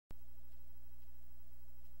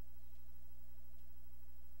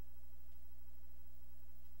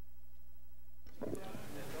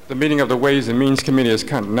The meeting of the Ways and Means Committee is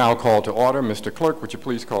now called to order. Mr. Clerk, would you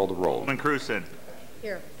please call the roll? Alderman Cruzen.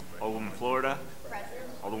 Here. Alderwoman Florida.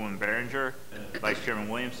 Present. Alderwoman Behringer. Vice Chairman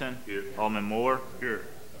Williamson. Here. Alderman Moore. Here.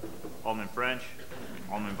 Alderman French.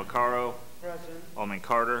 Alderman Vaccaro. Present. Alderman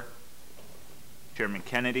Carter. Chairman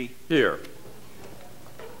Kennedy. Here.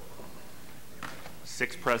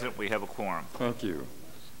 6 present. We have a quorum. Thank you.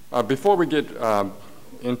 Before we get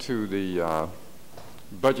into the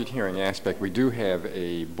budget hearing aspect, we do have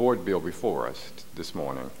a board bill before us this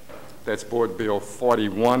morning. That's Board Bill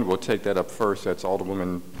 41. We'll take that up first. That's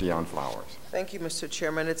Alderwoman Dionne Flowers. Thank you, Mr.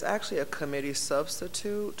 Chairman. It's actually a committee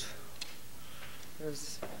substitute.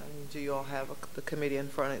 Do you all have the committee in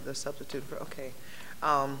front of the substitute? Okay.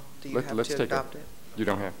 Do you have to adopt it? You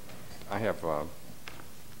don't have? I have.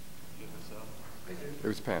 It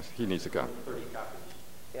was passed. He needs a copy.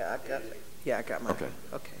 Yeah, I got it. Yeah, I got mine. Okay.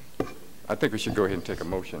 Okay. I think we should go ahead and take a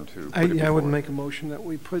motion to. I would make a motion that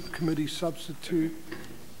we put committee substitute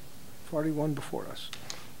 41 before us.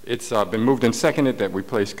 It's been moved and seconded that we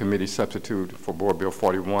place committee substitute for Board Bill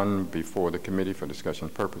 41 before the committee for discussion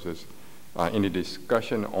purposes. Any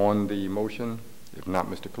discussion on the motion? If not,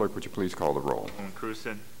 Mr. Clerk, would you please call the roll? Alderman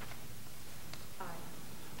Cruzen. Aye.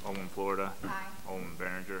 Alderwoman Florida. Aye. Alderman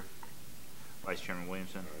Behringer. Vice Chairman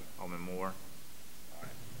Williamson. Alderman Moore.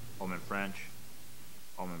 Alderman French.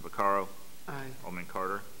 Alderman Vaccaro. Aye. Alderman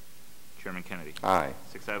Carter. Chairman Kennedy. Aye.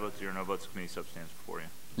 6 aye votes, 0 no votes. Committee sub stands before you.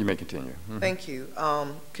 You may continue. Thank you.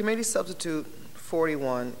 Committee substitute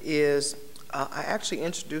 41 is, I actually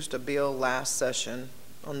introduced a bill last session,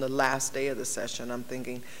 on the last day of the session. I'm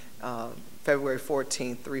thinking February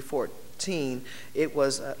 14th, 314. It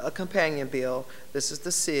was a companion bill. This is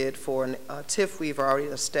the SID for a TIF we've already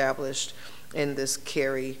established in this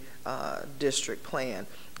Cary district plan.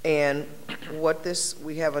 And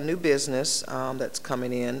we have a new business that's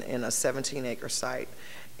coming in a 17-acre site,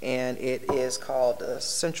 and it is called the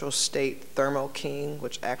Central State Thermo King,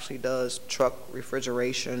 which actually does truck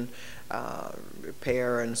refrigeration,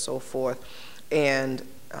 repair, and so forth. And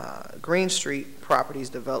Green Street Properties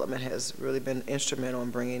Development has really been instrumental in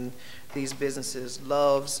bringing these businesses.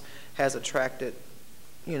 Love's has attracted,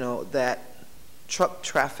 that truck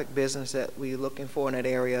traffic business that we're looking for in that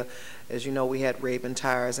area. As you know, we had Raven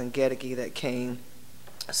Tires and Gedeke that came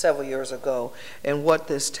several years ago. And what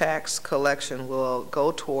this tax collection will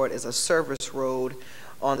go toward is a service road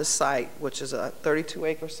on the site, which is a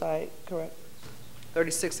 32-acre site, correct?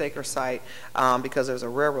 36-acre site, because there's a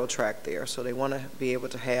railroad track there. So they want to be able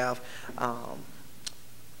to have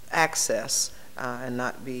access and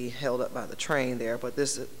not be held up by the train there. But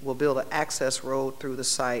this will build an access road through the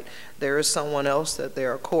site. There is someone else that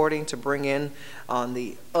they're courting to bring in on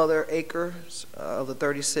the other acres of the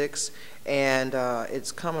 36, and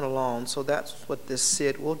it's coming along. So that's what this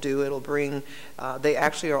SID will do. It'll bring, they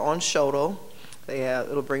actually are on Shoto.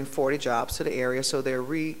 It'll bring 40 jobs to the area, so they're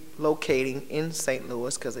relocating in St.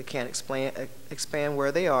 Louis because they can't expand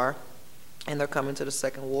where they are, and they're coming to the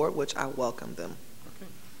 2nd Ward, which I welcome them.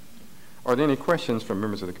 Okay. Are there any questions from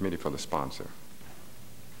members of the committee for the sponsor?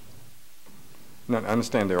 Now, I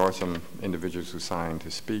understand there are some individuals who signed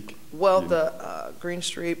to speak. Well, the Green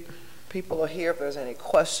Street people are here. If there's any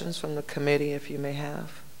questions from the committee, if you may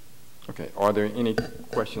have. Okay. Are there any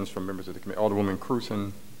questions from members of the committee? Alderwoman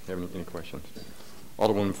Cruzen, have any questions?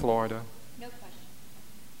 Alderwoman Florida? No question.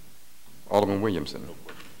 Alderman Williamson? No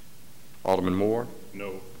question. Alderman Moore?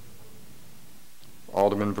 No.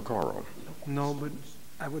 Alderman Vaccaro? No, but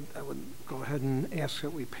I would go ahead and ask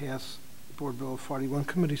that we pass Board Bill 41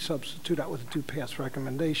 committee substitute out with a do-pass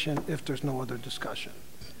recommendation if there's no other discussion.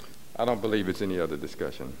 I don't believe it's any other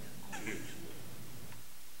discussion.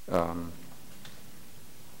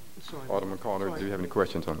 Alderman Carter, do you have any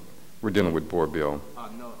questions on it? We're dealing with Board Bill.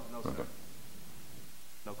 No, sir. Okay.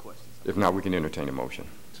 No questions. If not, we can entertain a motion.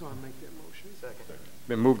 So I'll make that motion. Second.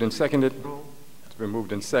 Been moved and seconded. It's been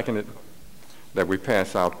moved and seconded that we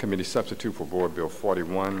pass out committee substitute for Board Bill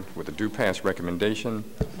 41 with a do-pass recommendation.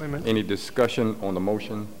 Wait a minute. Any discussion on the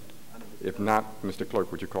motion? If not, Mr.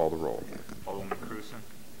 Clerk, would you call the roll? Alderwoman Cruzen.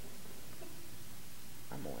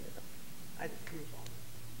 I'm on it.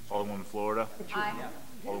 Alderwoman Florida. Aye.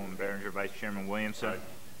 Alderwoman Behringer, Vice Chairman Williamson. Aye.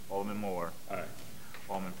 Alderman Moore. Aye.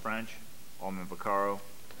 Alderman French. Alderman Vaccaro.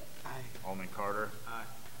 Aye. Alderman Carter. Aye.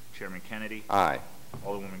 Chairman Kennedy. Aye.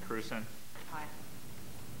 Alderwoman Cruzen. Aye.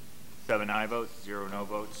 7 aye votes, 0 no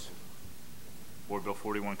votes. Board Bill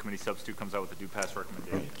 41 committee substitute comes out with a due pass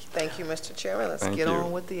recommendation. Thank you, Mr. Chairman. Let's Thank get you.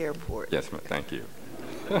 on with the airport. Yes, ma'am. Thank you.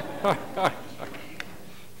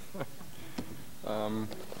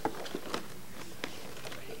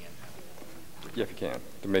 Yeah, if you can,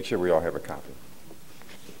 to make sure we all have a copy.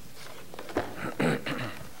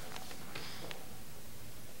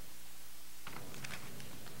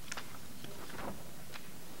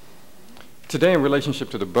 Today, in relationship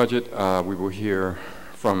to the budget, we will hear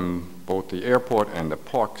from both the airport and the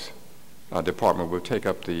parks department. We'll take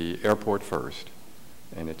up the airport first,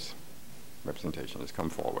 and its representation has come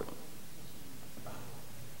forward.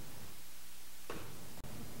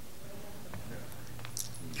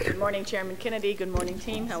 Good morning, Chairman Kennedy. Good morning,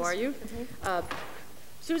 team. How are you?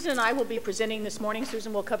 Susan and I will be presenting this morning.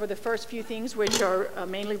 Susan will cover the first few things, which are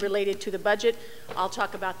mainly related to the budget. I'll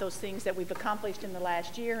talk about those things that we've accomplished in the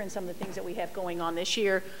last year and some of the things that we have going on this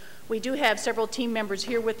year. We do have several team members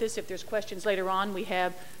here with us. If there's questions later on, we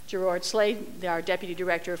have Gerard Slade, our Deputy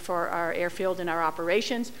Director for our airfield and our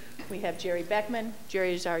operations. We have Jerry Beckman.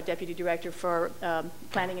 Jerry is our Deputy Director for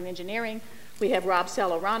Planning and Engineering. We have Rob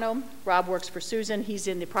Salarano. Rob works for Susan. He's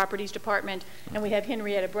in the Properties Department. And we have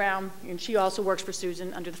Henrietta Brown, and she also works for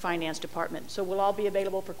Susan under the Finance Department. So we'll all be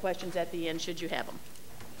available for questions at the end, should you have them.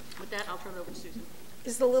 With that, I'll turn it over to Susan.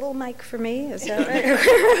 Is the little mic for me? Is that right?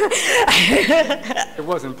 It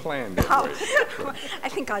wasn't planned that way. I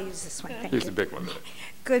think I'll use this one. Thank Here's you. the big one.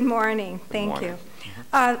 Good morning. Thank you.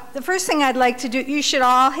 morning. The first thing I'd like to do, you should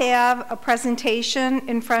all have a presentation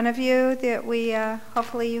in front of you that we,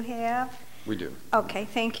 hopefully you have. We do. Okay,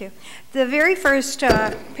 thank you. The very first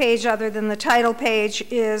page, other than the title page,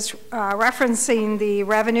 is referencing the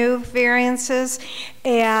revenue variances.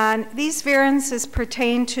 And these variances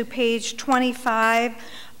pertain to page 25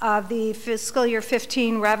 of the fiscal year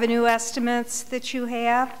 15 revenue estimates that you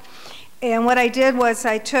have. And what I did was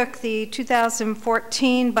I took the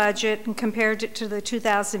 2014 budget and compared it to the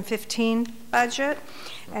 2015 budget.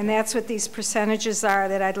 And that's what these percentages are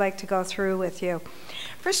that I'd like to go through with you.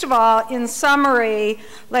 First of all, in summary,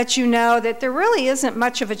 let you know that there really isn't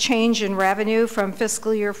much of a change in revenue from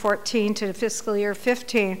fiscal year 14 to fiscal year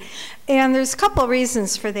 15. And there's a couple of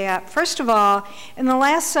reasons for that. First of all, in the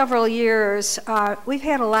last several years, we've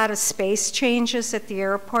had a lot of space changes at the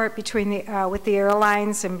airport between the, with the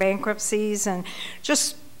airlines and bankruptcies and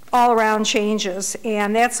just all-around changes,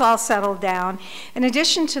 and that's all settled down. In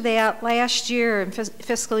addition to that, last year, in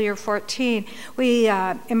fiscal year 14, we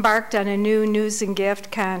embarked on a new news and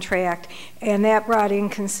gift contract, and that brought in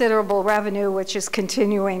considerable revenue, which is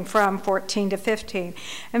continuing from 14 to 15.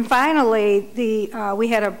 And finally, we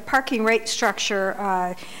had a parking rate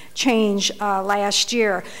structure change last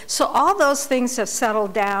year. So all those things have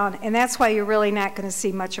settled down, and that's why you're really not going to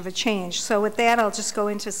see much of a change. So with that, I'll just go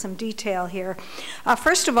into some detail here.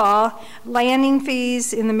 First of all, landing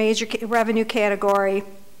fees in the major revenue category.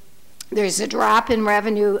 There's a drop in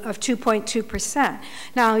revenue of 2.2%.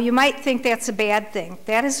 Now, you might think that's a bad thing.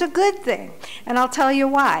 That is a good thing, and I'll tell you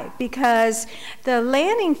why. Because the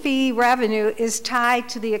landing fee revenue is tied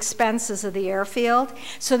to the expenses of the airfield.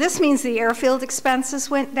 So this means the airfield expenses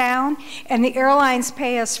went down, and the airlines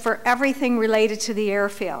pay us for everything related to the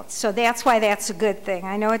airfield. So that's why that's a good thing.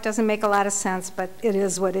 I know it doesn't make a lot of sense, but it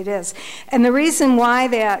is what it is. And the reason why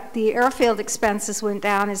the airfield expenses went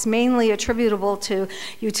down is mainly attributable to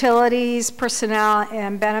utilities, personnel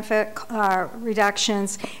and benefit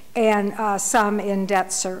reductions, and some in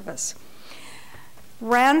debt service.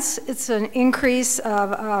 Rents, it's an increase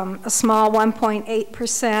of a small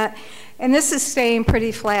 1.8%, and this is staying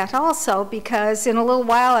pretty flat also because in a little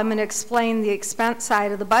while I'm going to explain the expense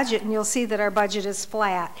side of the budget, and you'll see that our budget is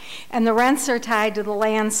flat. And the rents are tied to the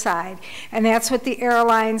land side, and that's what the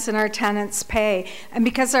airlines and our tenants pay. And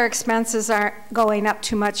because our expenses aren't going up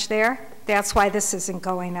too much there, that's why this isn't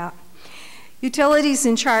going up. Utilities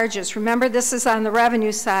and charges. Remember, this is on the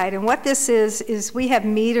revenue side, and what this is we have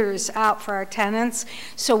meters out for our tenants.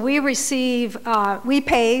 So we receive, we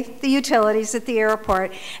pay the utilities at the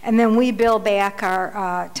airport, and then we bill back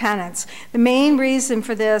our tenants. The main reason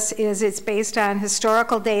for this is it's based on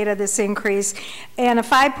historical data, this increase, and a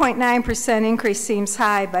 5.9% increase seems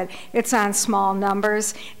high, but it's on small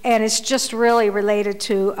numbers, and it's just really related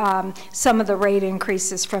to some of the rate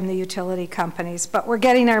increases from the utility companies. But we're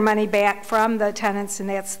getting our money back from the tenants, and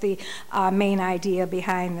that's the main idea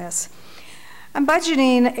behind this. I'm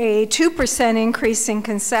budgeting a 2% increase in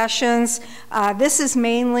concessions. This is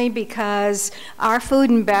mainly because our food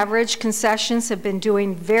and beverage concessions have been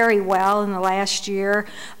doing very well in the last year,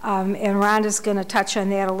 and Rhonda's going to touch on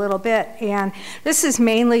that a little bit. And this is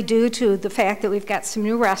mainly due to the fact that we've got some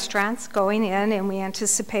new restaurants going in, and we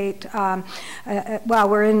anticipate, well,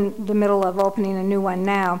 we're in the middle of opening a new one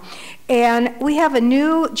now. And we have a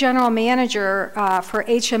new general manager for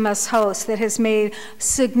HMS Host that has made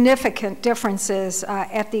significant differences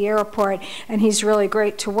at the airport, and he's really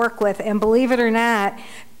great to work with. And believe it or not,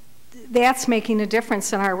 that's making a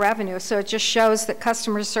difference in our revenue. So it just shows that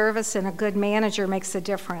customer service and a good manager makes a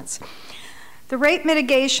difference. The rate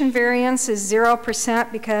mitigation variance is 0%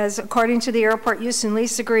 because according to the airport use and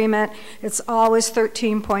lease agreement, it's always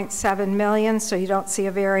 $13.7 million, so you don't see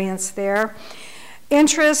a variance there.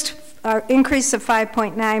 Interest, increase of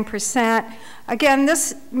 5.9%. Again,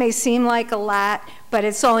 this may seem like a lot, but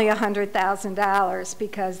it's only $100,000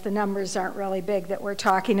 because the numbers aren't really big that we're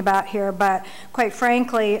talking about here. But quite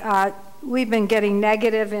frankly, we've been getting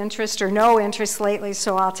negative interest or no interest lately,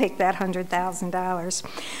 so I'll take that $100,000.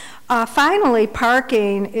 Finally,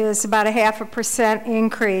 parking is about a 0.5%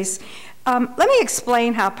 increase. Let me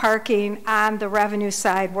explain how parking on the revenue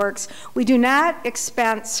side works. We do not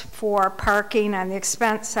expense for parking on the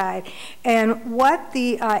expense side. And what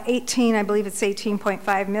the I believe it's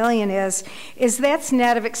 18.5 million is that's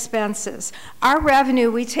net of expenses. Our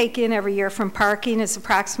revenue we take in every year from parking is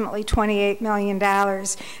approximately $28 million,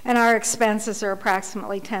 and our expenses are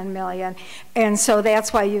approximately 10 million. And so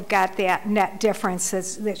that's why you've got that net difference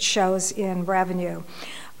that shows in revenue.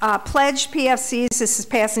 Pledged PFCs, this is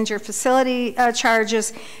passenger facility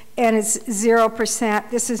charges, and it's 0%.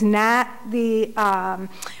 This is not the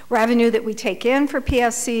revenue that we take in for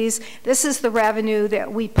PFCs. This is the revenue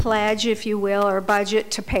that we pledge, if you will, or budget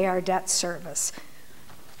to pay our debt service.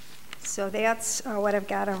 So that's what I've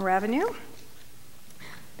got on revenue.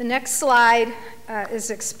 The next slide is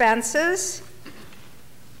expenses,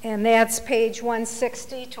 and that's page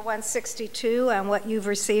 160 to 162 on what you've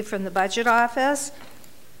received from the budget office.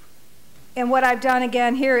 And what I've done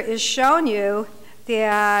again here is shown you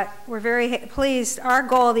that we're very pleased. Our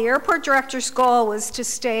goal, the airport director's goal, was to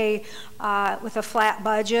stay with a flat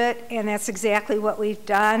budget, and that's exactly what we've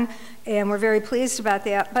done, and we're very pleased about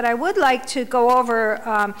that. But I would like to go over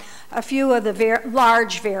a few of the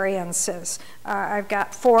large variances. I've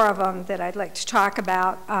got 4 of them that I'd like to talk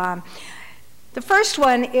about. The first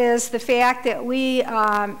one is the fact that we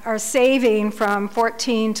are saving from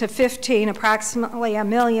 14 to 15 approximately $1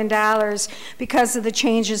 million because of the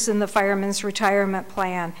changes in the fireman's retirement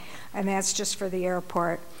plan, and that's just for the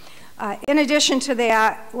airport. In addition to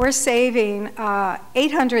that, we're saving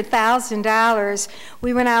 $800,000.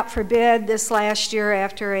 We went out for bid this last year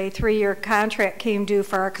after a 3-year contract came due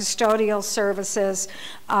for our custodial services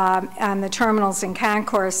on the terminals and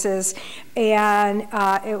concourses, and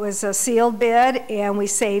it was a sealed bid, and we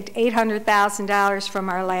saved $800,000 from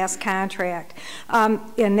our last contract,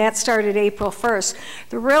 and that started April 1st.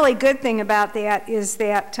 The really good thing about that is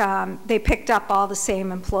that they picked up all the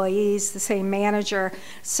same employees, the same manager,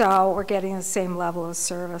 so we're getting the same level of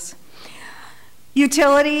service.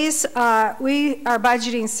 Utilities, we are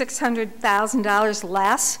budgeting $600,000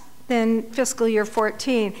 less than fiscal year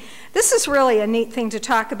 14. This is really a neat thing to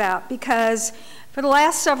talk about because for the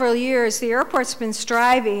last several years, the airport's been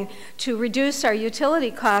striving to reduce our utility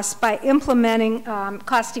costs by implementing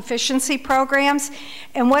cost efficiency programs.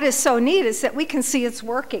 And what is so neat is that we can see it's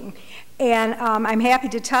working. And I'm happy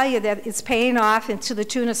to tell you that it's paying off to the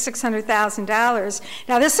tune of $600,000.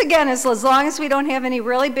 Now this again is as long as we don't have any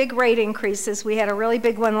really big rate increases. We had a really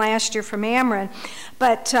big one last year from Ameren,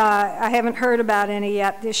 but I haven't heard about any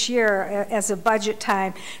yet this year as of budget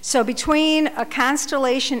time. So between a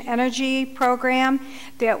Constellation Energy program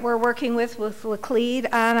that we're working with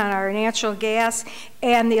Laclede on our natural gas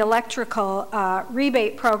and the electrical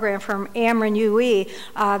rebate program from Ameren UE,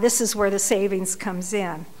 this is where the savings comes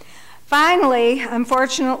in. Finally,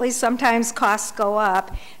 unfortunately, sometimes costs go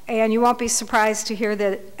up, and you won't be surprised to hear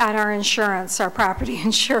that on our insurance, our property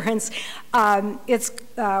insurance, we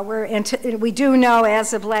do know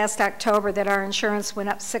as of last October that our insurance went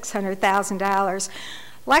up $600,000.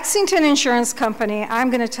 Lexington Insurance Company,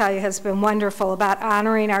 I'm going to tell you, has been wonderful about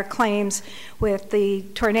honoring our claims with the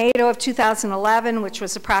tornado of 2011, which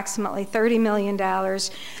was approximately $30 million,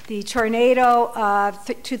 the tornado of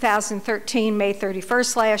 2013, May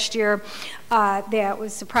 31st last year, that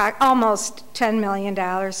was almost $10 million,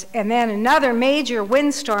 and then another major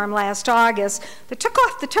windstorm last August that took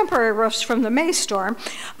off the temporary roofs from the May storm.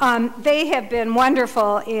 They have been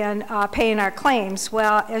wonderful in paying our claims.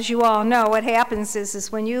 Well, as you all know, what happens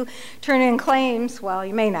is when you turn in claims, well,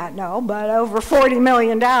 you may not know, but over $40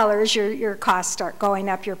 million, your costs start going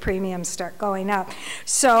up, your premiums start going up.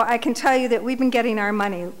 So I can tell you that we've been getting our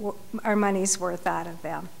money's worth out of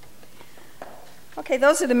them. Okay,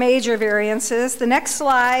 those are the major variances. The next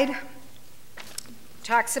slide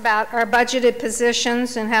talks about our budgeted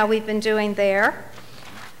positions and how we've been doing there.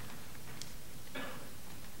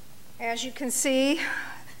 As you can see,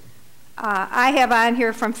 I have on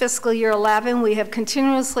here from fiscal year 11, we have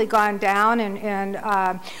continuously gone down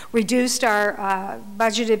and reduced our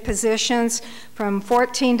budgeted positions. From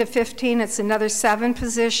 14 to 15, it's another 7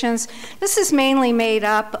 positions. This is mainly made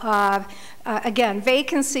up of again,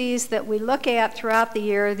 vacancies that we look at throughout the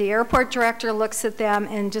year. The airport director looks at them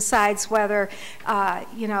and decides whether,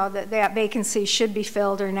 you know, that vacancy should be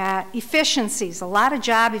filled or not. Efficiencies, a lot of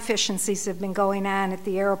job efficiencies have been going on at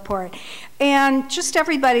the airport. And just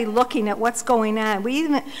everybody looking at what's going on.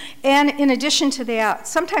 And in addition to that,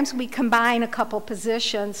 sometimes we combine a couple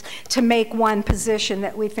positions to make one position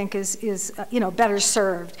that we think is you know, better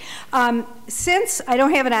served. Since, I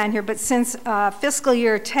don't have it on here, but since fiscal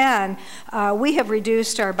year 10, we have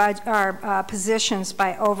reduced our positions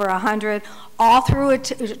by over 100, all through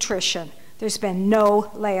attrition. There's been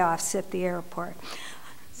no layoffs at the airport.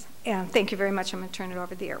 And thank you very much. I'm going to turn it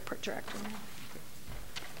over to the airport director now.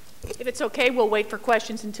 If it's okay, we'll wait for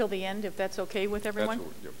questions until the end, if that's okay with everyone.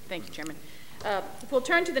 Yep. Thank you, Chairman. If we'll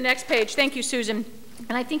turn to the next page. Thank you, Susan.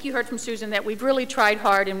 And I think you heard from Susan that we've really tried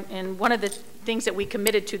hard, and one of the things that we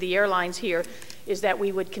committed to the airlines here is that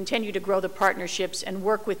we would continue to grow the partnerships and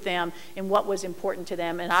work with them in what was important to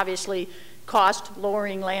them. And obviously, cost,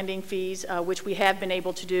 lowering landing fees, which we have been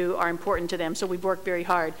able to do, are important to them, so we've worked very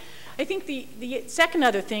hard. I think the second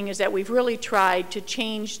other thing is that we've really tried to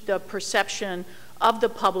change the perception of the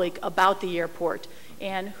public about the airport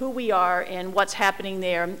and who we are and what's happening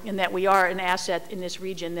there, and that we are an asset in this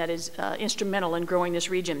region that is instrumental in growing this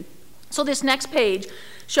region. So this next page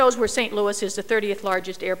shows where St. Louis is the 30th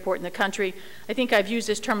largest airport in the country. I think I've used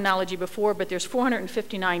this terminology before, but there's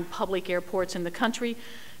 459 public airports in the country.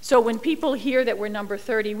 So when people hear that we're number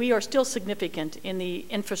 30, we are still significant in the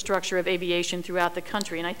infrastructure of aviation throughout the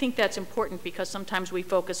country. And I think that's important because sometimes we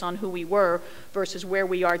focus on who we were versus where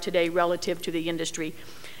we are today relative to the industry.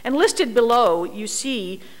 And listed below, you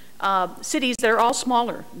see cities that are all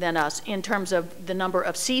smaller than us in terms of the number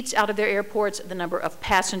of seats out of their airports, the number of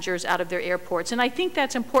passengers out of their airports. And I think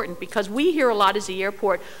that's important because we hear a lot as the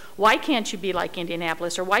airport, why can't you be like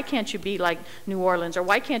Indianapolis, or why can't you be like New Orleans, or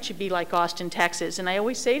why can't you be like Austin, Texas? And I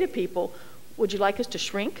always say to people, would you like us to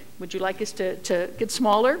shrink? Would you like us to get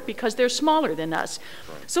smaller? Because they're smaller than us.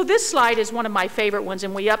 Right. So this slide is one of my favorite ones,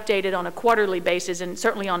 and we update it on a quarterly basis and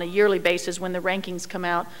certainly on a yearly basis when the rankings come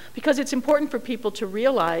out, because it's important for people to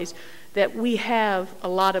realize that we have a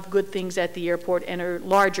lot of good things at the airport and are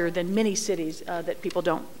larger than many cities that people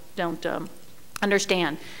don't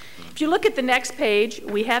understand. If you look at the next page,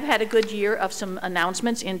 we have had a good year of some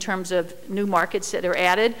announcements in terms of new markets that are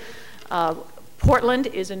added. Portland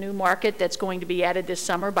is a new market that's going to be added this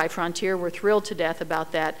summer by Frontier. We're thrilled to death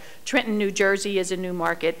about that. Trenton, New Jersey is a new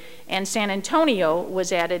market, and San Antonio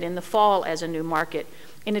was added in the fall as a new market.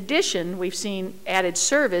 In addition, we've seen added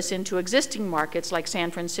service into existing markets like San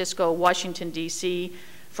Francisco, Washington, D.C.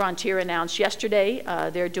 Frontier announced yesterday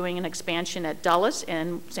they're doing an expansion at Dulles,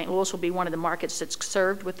 and St. Louis will be one of the markets that's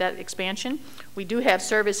served with that expansion. We do have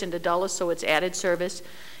service into Dulles, so it's added service.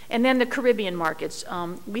 And then the Caribbean markets.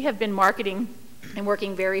 We have been marketing and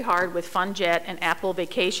working very hard with FunJet and Apple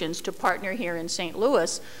Vacations to partner here in St.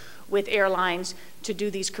 Louis with airlines to do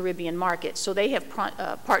these Caribbean markets. So they have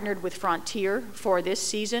partnered with Frontier for this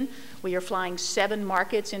season. We are flying 7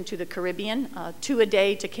 markets into the Caribbean, 2 a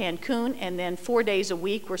day to Cancun, and then 4 days a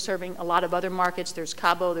week we're serving a lot of other markets. There's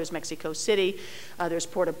Cabo, there's Mexico City, there's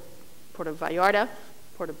Puerto Vallarta,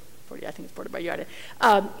 I think it's Puerto Vallarta.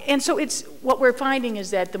 And so what we're finding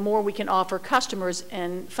is that the more we can offer customers,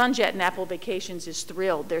 and FunJet and Apple Vacations is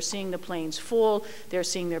thrilled. They're seeing the planes full, they're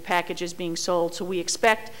seeing their packages being sold. So we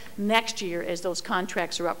expect next year, as those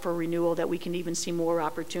contracts are up for renewal, that we can even see more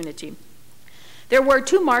opportunity. There were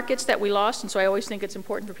 2 markets that we lost, and so I always think it's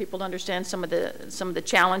important for people to understand some of the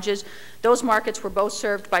challenges. Those markets were both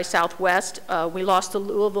served by Southwest. We lost the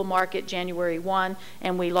Louisville market January 1,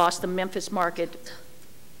 and we lost the Memphis market.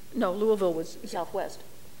 No, Louisville was Southwest.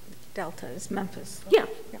 Delta is Memphis. Yeah.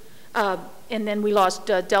 And then we lost,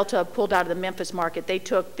 Delta pulled out of the Memphis market. They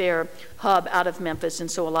took their hub out of Memphis,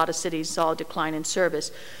 and so a lot of cities saw a decline in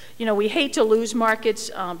service. You know, we hate to lose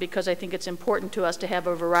markets because I think it's important to us to have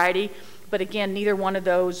a variety, but again, neither one of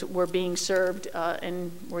those were being served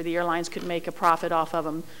and where the airlines could make a profit off of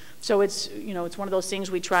them. So it's, you know, it's one of those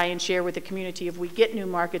things we try and share with the community. If we get new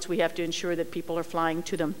markets, we have to ensure that people are flying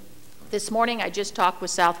to them. This morning, I just talked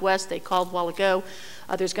with Southwest. They called a while ago.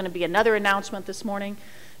 There's going to be another announcement this morning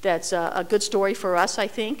that's a good story for us, I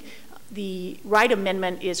think. The Wright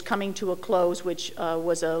Amendment is coming to a close, which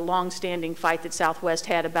was a long-standing fight that Southwest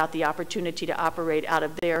had about the opportunity to operate out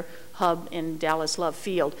of their hub in Dallas Love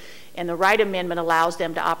Field. And the Wright Amendment allows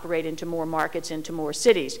them to operate into more markets, into more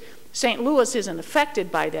cities. St. Louis isn't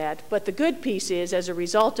affected by that, but the good piece is, as a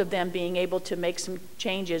result of them being able to make some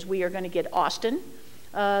changes, we are going to get Austin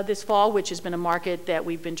this fall, which has been a market that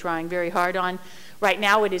we've been trying very hard on. Right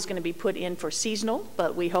now it is going to be put in for seasonal,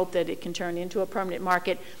 but we hope that it can turn into a permanent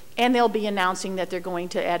market. And they'll be announcing that they're going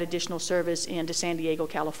to add additional service into San Diego,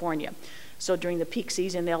 California. So during the peak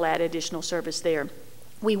season, they'll add additional service there.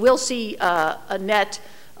 We will see a net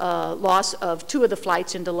loss of 2 of the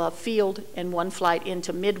flights into Love Field and 1 flight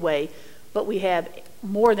into Midway, but we have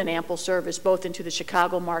more than ample service both into the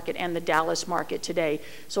Chicago market and the Dallas market today.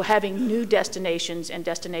 So having new destinations and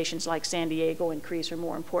destinations like San Diego and Crease are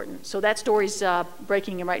more important. So that story's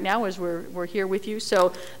breaking right now as we're here with you.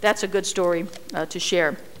 So that's a good story to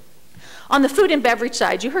share. On the food and beverage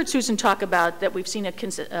side, you heard Susan talk about that we've seen we're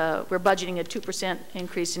budgeting a 2%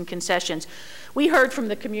 increase in concessions. We heard from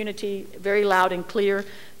the community very loud and clear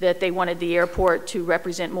that they wanted the airport to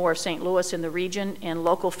represent more of St. Louis in the region and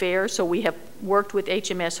local fare. So we have worked with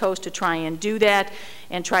HMS Host to try and do that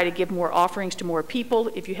and try to give more offerings to more people.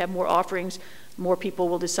 If you have more offerings, more people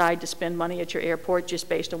will decide to spend money at your airport just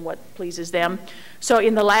based on what pleases them. So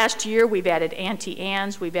in the last year, we've added Auntie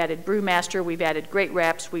Anne's, we've added Brewmaster, we've added Great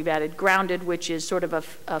Wraps, we've added Grounded, which is sort of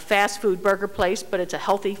a fast food burger place, but it's a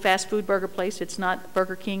healthy fast food burger place. It's not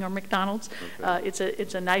Burger King or McDonald's. Okay.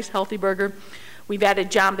 It's a nice, healthy burger. We've added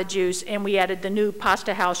Jamba Juice, and we added the new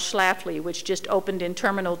Pasta House Schlafly, which just opened in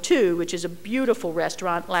Terminal 2, which is a beautiful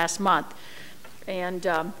restaurant last month. And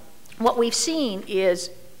what we've seen is,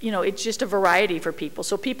 you know, it's just a variety for people.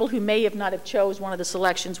 So people who may have not have chose one of the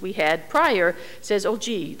selections we had prior says, oh,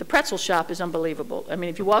 gee, the pretzel shop is unbelievable. I mean,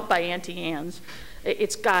 if you walk by Auntie Anne's,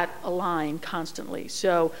 it's got a line constantly.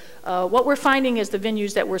 So what we're finding is the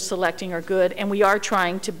venues that we're selecting are good, and we are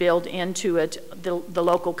trying to build into it the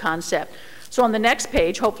local concept. So on the next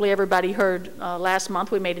page, hopefully everybody heard last month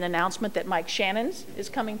we made an announcement that Mike Shannon's is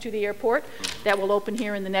coming to the airport. That will open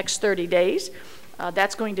here in the next 30 days.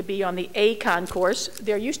 That's going to be on the A concourse.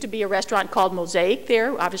 There used to be a restaurant called Mosaic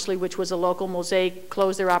there, obviously, which was a local. Mosaic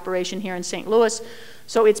closed their operation here in St. Louis.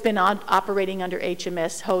 So it's been operating under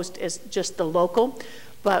HMS Host as just the local.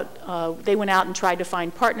 But they went out and tried to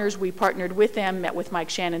find partners. We partnered with them, met with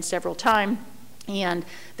Mike Shannon several times, and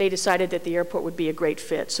they decided that the airport would be a great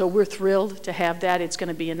fit. So we're thrilled to have that. It's going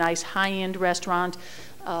to be a nice high-end restaurant.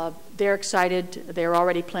 They're excited. They're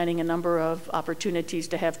already planning a number of opportunities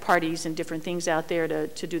to have parties and different things out there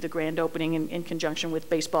to do the grand opening in conjunction with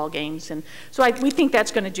baseball games. And so we think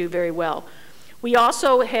that's going to do very well. We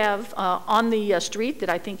also have on the street that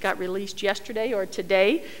I think got released yesterday or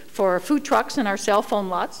today for food trucks in our cell phone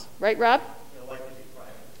lots. Right, Rob?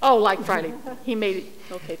 Oh, like Friday. He made it.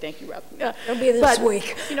 Okay, thank you, Rob. It'll be this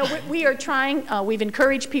week. You know, we are trying, we've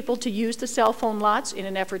encouraged people to use the cell phone lots in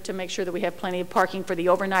an effort to make sure that we have plenty of parking for the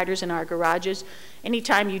overnighters in our garages.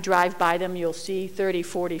 Anytime you drive by them, you'll see 30,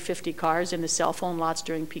 40, 50 cars in the cell phone lots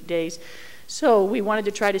during peak days. So we wanted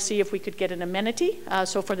to try to see if we could get an amenity.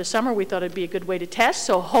 So for the summer, we thought it'd be a good way to test.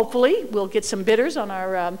 So hopefully, we'll get some bidders on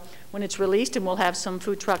our, when it's released, and we'll have some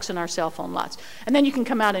food trucks in our cell phone lots. And then you can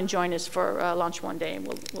come out and join us for lunch one day, and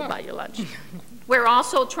we'll buy you lunch. We're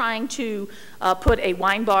also trying to put a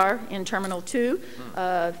wine bar in Terminal 2.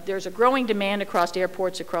 There's a growing demand across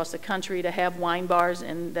airports across the country to have wine bars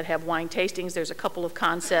and that have wine tastings. There's a couple of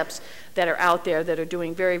concepts that are out there that are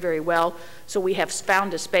doing very, very well. So we have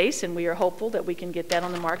found a space, and we are hopeful that we can get that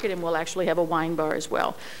on the market, and we'll actually have a wine bar as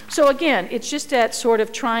well. So again, it's just that sort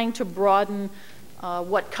of trying to broaden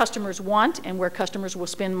what customers want and where customers will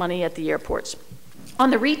spend money at the airports. On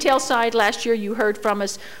the retail side, last year you heard from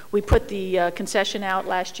us, we put the concession out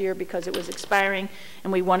last year because it was expiring,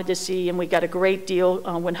 and we wanted to see, and we got a great deal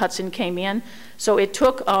when Hudson came in. So it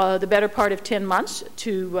took the better part of 10 months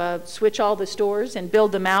to switch all the stores and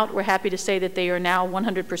build them out. We're happy to say that they are now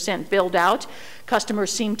 100% built out.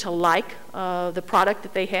 Customers seem to like the product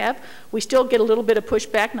that they have. We still get a little bit of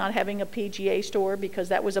pushback not having a PGA store because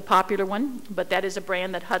that was a popular one, but that is a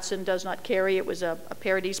brand that Hudson does not carry. It was a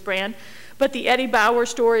Paradise brand. But the Eddie Bauer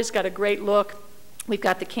store has got a great look. We've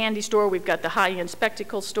got the candy store, we've got the high-end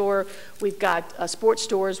spectacle store, we've got sports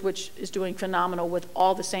stores, which is doing phenomenal with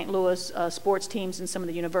all the St. Louis sports teams and some of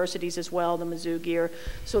the universities as well, the Mizzou gear.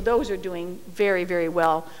 So those are doing very, very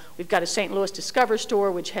well. We've got a St. Louis Discover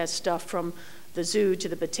store, which has stuff from the zoo to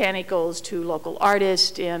the botanicals to local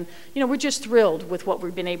artists, and you know, we're just thrilled with what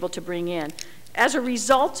we've been able to bring in. As a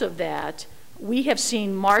result of that, we have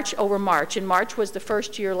seen March over March, and March was the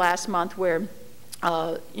first year last month where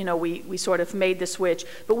you know, we sort of made the switch,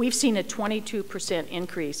 but we've seen a 22%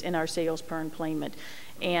 increase in our sales per enplanement,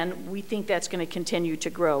 and we think that's going to continue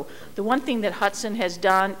to grow. The one thing that Hudson has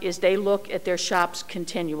done is they look at their shops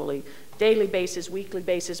continually, daily basis, weekly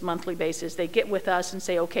basis, monthly basis. They get with us and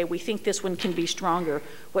say, okay, we think this one can be stronger.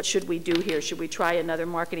 What should we do here? Should we try another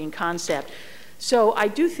marketing concept? So I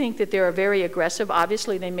do think that they're very aggressive.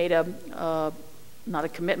 Obviously, they made a not a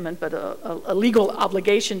commitment, but a legal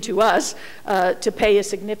obligation to us to pay a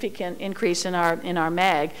significant increase in our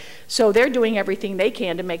MAG. So they're doing everything they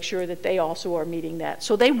can to make sure that they also are meeting that.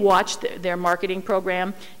 So they watch their marketing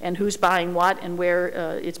program and who's buying what and where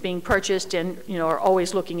it's being purchased, and are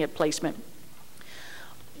always looking at placement.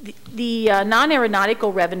 The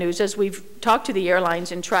non-aeronautical revenues, as we've talked to the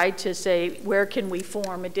airlines and tried to say, where can we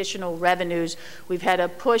form additional revenues, we've had a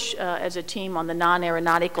push as a team on the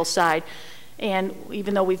non-aeronautical side. And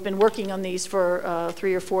even though we've been working on these for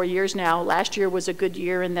 3 or 4 years now, last year was a good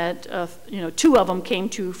year in that 2 of them came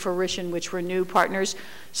to fruition, which were new partners.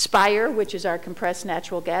 Spire, which is our compressed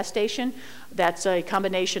natural gas station. That's a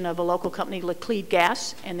combination of a local company, Laclede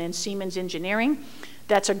Gas, and then Siemens Engineering.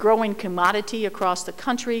 That's a growing commodity across the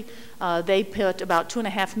country. They put about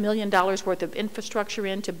 $2.5 million worth of infrastructure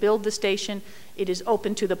in to build the station. It is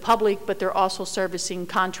open to the public, but they're also servicing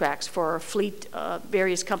contracts for fleet,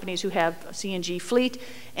 various companies who have a CNG fleet.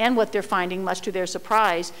 And what they're finding, much to their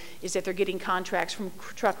surprise, is that they're getting contracts from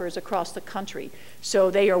truckers across the country. So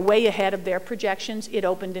they are way ahead of their projections. It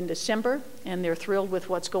opened in December, and they're thrilled with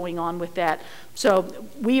what's going on with that. So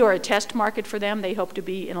we are a test market for them. They hope to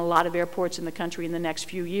be in a lot of airports in the country in the next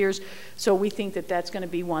few years. So we think that that's going to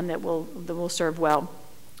be one that will serve well.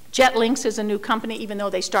 JetLinks is a new company. Even though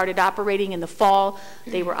they started operating in the fall,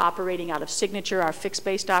 they were operating out of Signature, our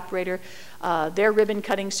fixed-based operator. Their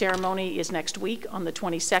ribbon-cutting ceremony is next week on the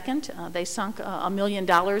 22nd. They sunk $1 million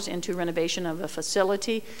into renovation of a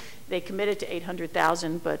facility. They committed to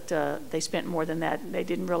 $800,000, but they spent more than that. They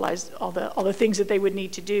didn't realize all the things that they would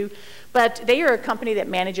need to do. But they are a company that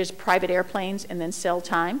manages private airplanes and then sell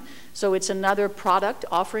time. So it's another product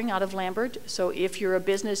offering out of Lambert. So if you're a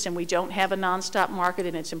business and we don't have a nonstop market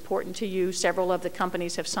and it's important to you, several of the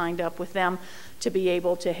companies have signed up with them to be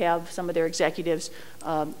able to have some of their executives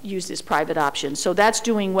use this private option. So that's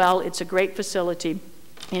doing well. It's a great facility,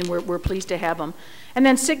 and we're pleased to have them. And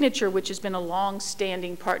then Signature, which has been a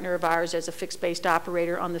long-standing partner of ours as a fixed-based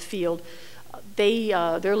operator on the field,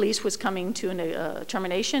 their lease was coming to a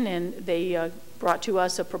termination, and they brought to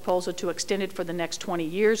us a proposal to extend it for the next 20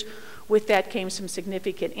 years. With that came some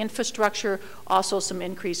significant infrastructure, also some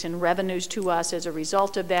increase in revenues to us as a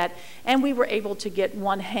result of that. And we were able to get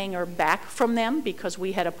 1 hangar back from them because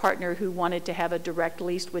we had a partner who wanted to have a direct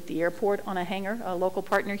lease with the airport on a hangar, a local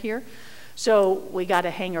partner here. So we got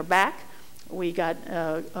a hangar back. We got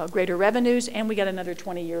greater revenues, and we got another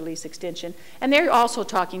 20-year lease extension. And they're also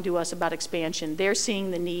talking to us about expansion. They're seeing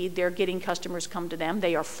the need. They're getting customers come to them.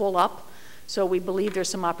 They are full up. So we believe there's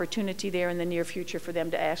some opportunity there in the near future for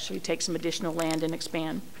them to actually take some additional land and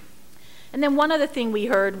expand. And then one other thing we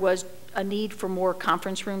heard was a need for more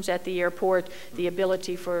conference rooms at the airport, the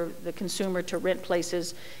ability for the consumer to rent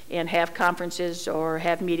places and have conferences or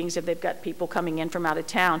have meetings if they've got people coming in from out of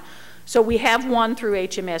town. So we have one through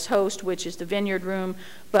HMS Host, which is the Vineyard Room,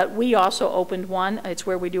 but we also opened one. It's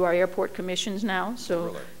where we do our airport commissions now, so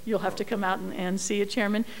really? You'll have to come out and see it,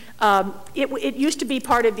 Chairman. It used to be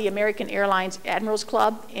part of the American Airlines Admirals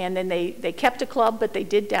Club, and then they kept a club, but they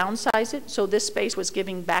did downsize it, so this space was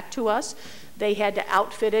giving back to us. They had to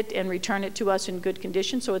outfit it and return it to us in good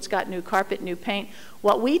condition, so it's got new carpet, new paint.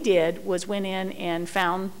 What we did was went in and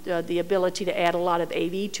found the ability to add a lot of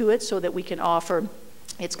AV to it so that we can offer.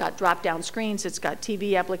 It's got drop-down screens, it's got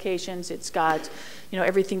TV applications, it's got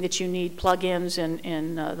everything that you need, plug-ins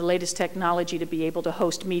and the latest technology to be able to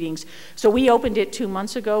host meetings. So we opened it 2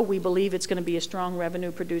 months ago. We believe it's going to be a strong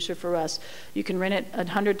revenue producer for us. You can rent it at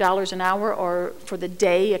 $100 an hour, or for the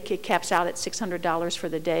day, it caps out at $600 for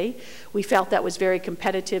the day. We felt that was very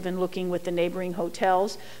competitive in looking with the neighboring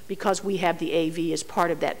hotels because we have the AV as part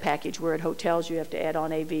of that package, where at hotels you have to add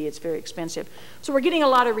on AV. It's very expensive. So we're getting a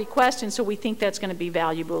lot of requests, and so we think that's going to be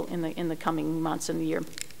valuable in the coming months and the year.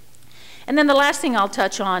 And then the last thing I'll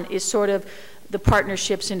touch on is sort of the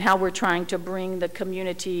partnerships and how we're trying to bring the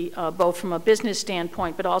community, both from a business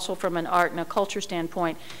standpoint, but also from an art and a culture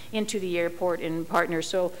standpoint, into the airport and partners.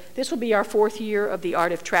 So this will be our 4th year of the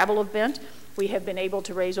Art of Travel event. We have been able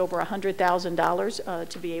to raise over $100,000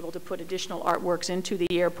 to be able to put additional artworks into the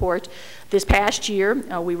airport. This past year,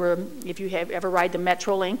 if you have ever ride the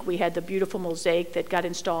Metrolink, we had the beautiful mosaic that got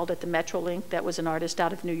installed at the Metrolink. That was an artist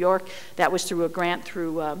out of New York. That was through a grant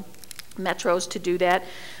through Metros to do that.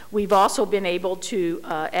 We've also been able to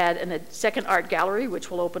add a second art gallery,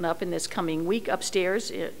 which will open up in this coming week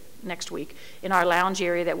upstairs next week in our lounge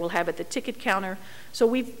area that we'll have at the ticket counter. So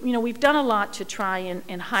we've done a lot to try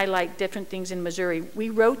and highlight different things in Missouri. We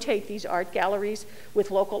rotate these art galleries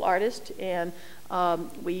with local artists, and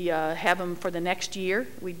we have them for the next year.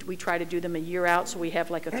 We try to do them a year out, so we have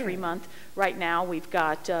like a 3-month. Right now, we've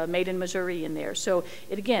got Made in Missouri in there. So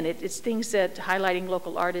it's things that highlighting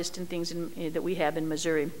local artists and things that we have in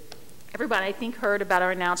Missouri. Everybody, I think, heard about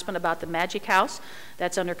our announcement about the Magic House.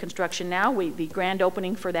 That's under construction now. The grand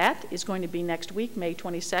opening for that is going to be next week, May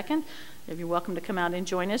 22nd. You're welcome to come out and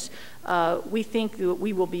join us. We think that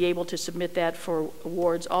we will be able to submit that for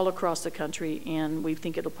awards all across the country, and we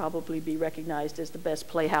think it'll probably be recognized as the best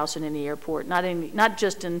playhouse in any airport, not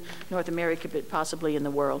just in North America, but possibly in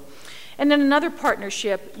the world. And then another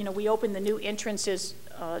partnership, we opened the new entrances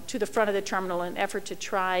to the front of the terminal in an effort to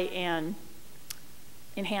try and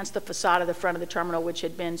enhance the facade of the front of the terminal, which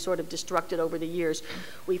had been sort of destructed over the years.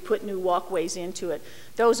 We put new walkways into it.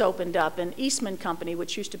 Those opened up, and Eastman Company,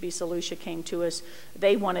 which used to be Solutia, came to us.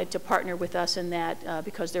 They wanted to partner with us in that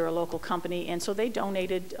because they're a local company, and so they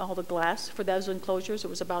donated all the glass for those enclosures. It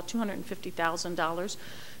was about $250,000.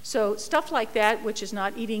 So stuff like that, which is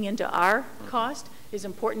not eating into our cost, is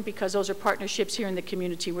important because those are partnerships here in the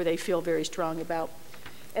community where they feel very strong about.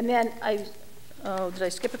 And then did I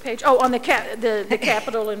skip a page? Oh, on the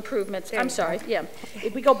capital improvements. I'm sorry, yeah.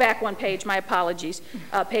 If we go back one page, my apologies,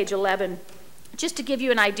 page 11. Just to give you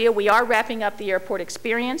an idea, we are wrapping up the airport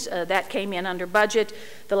experience. That came in under budget.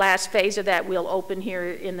 The last phase of that will open here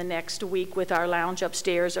in the next week with our lounge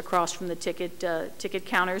upstairs across from the ticket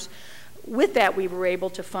counters. With that, we were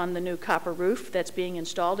able to fund the new copper roof that's being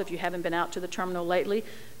installed. If you haven't been out to the terminal lately,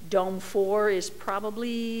 Dome 4 is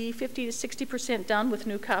probably 50 to 60% done with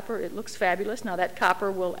new copper. It looks fabulous. Now that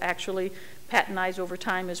copper will actually patentize over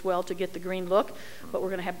time as well to get the green look, but we're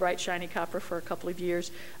going to have bright, shiny copper for a couple of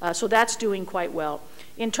years. So that's doing quite well.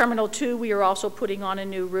 In Terminal 2, we are also putting on a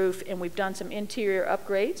new roof, and we've done some interior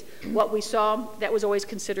upgrades. What we saw, that was always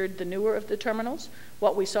considered the newer of the terminals.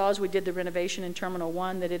 What we saw as we did the renovation in Terminal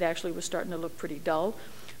 1 that it actually was starting to look pretty dull.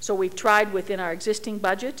 So we've tried within our existing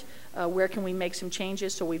budget, where can we make some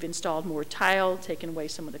changes? So we've installed more tile, taken away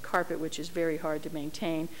some of the carpet, which is very hard to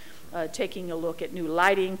maintain, taking a look at new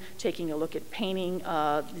lighting, taking a look at painting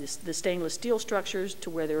the stainless steel structures to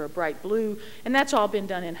where they're a bright blue, and that's all been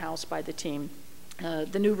done in-house by the team.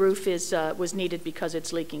 The new roof was needed because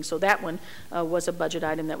it's leaking, so that one was a budget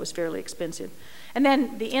item that was fairly expensive. And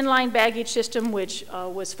then the inline baggage system, which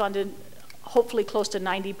was funded hopefully close to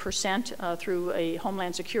 90% through a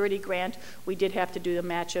Homeland Security grant. We did have to do a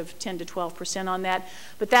match of 10 to 12% on that,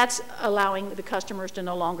 but that's allowing the customers to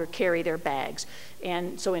no longer carry their bags.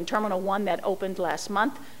 And so in Terminal 1, that opened last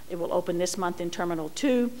month. It will open this month in Terminal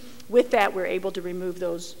 2. With that, we're able to remove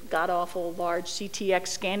those god-awful large CTX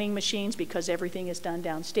scanning machines because everything is done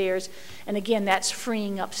downstairs. And again, that's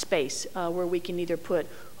freeing up space where we can either put,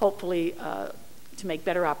 hopefully, to make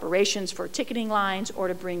better operations for ticketing lines or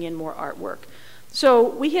to bring in more artwork. So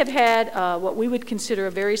we have had what we would consider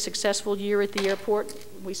a very successful year at the airport.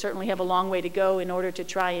 We certainly have a long way to go in order to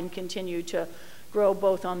try and continue to grow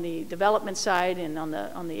both on the development side and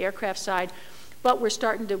on the aircraft side, but we're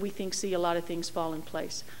starting to, we think, see a lot of things fall in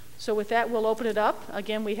place. So with that, we'll open it up.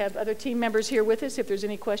 Again, we have other team members here with us if there's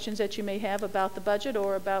any questions that you may have about the budget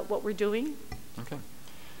or about what we're doing. Okay.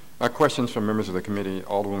 Questions from members of the committee.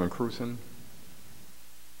 Alderwoman Cruzen.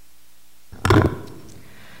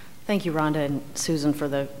 Thank you, Rhonda and Susan, for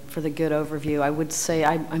the good overview. I would say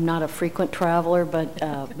I'm not a frequent traveler,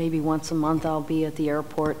 but maybe once a month I'll be at the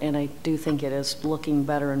airport, and I do think it is looking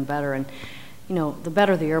better and better. And you know, the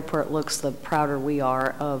better the airport looks, the prouder we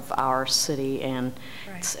are of our city, and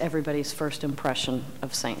it's everybody's first impression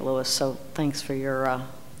of St. Louis. So thanks for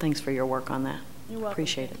your work on that. You're welcome.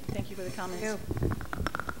 Appreciate it. Thank you for the comments.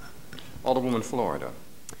 Alderwoman Florida.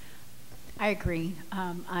 I agree.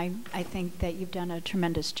 I think that you've done a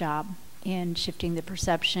tremendous job in shifting the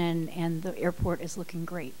perception, and the airport is looking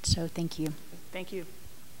great. So thank you. Thank you.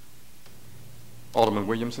 Alderman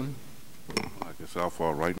Williamson. I guess I'll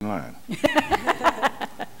fall right in line.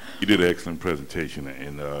 You did an excellent presentation,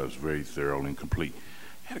 and it was very thorough and complete.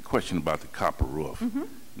 I had a question about the copper roof. Mm-hmm.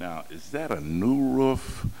 Now, is that a new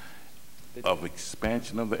roof of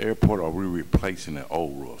expansion of the airport, or are we replacing an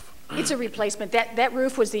old roof? It's a replacement. That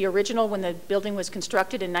roof was the original when the building was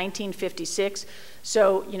constructed in 1956.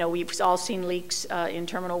 So, you know, we've all seen leaks in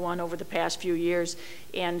Terminal 1 over the past few years.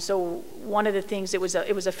 And so one of the things, it was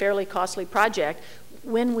a fairly costly project.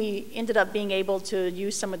 when we ended up being able to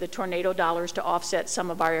use some of the tornado dollars to offset some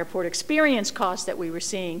of our airport experience costs that we were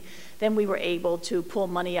seeing, then we were able to pull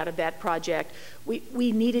money out of that project.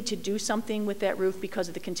 We needed to do something with that roof because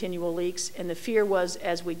of the continual leaks, and the fear was,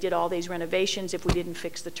 as we did all these renovations, if we didn't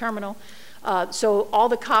fix the terminal. So all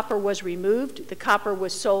the copper was removed. The copper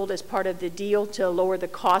was sold as part of the deal to lower the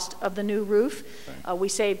cost of the new roof. We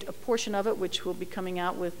saved a portion of it, which we'll be coming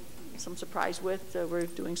out with some surprise with. We're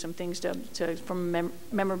doing some things from a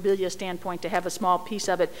memorabilia standpoint to have a small piece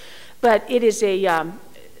of it. But it is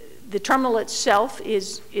the terminal itself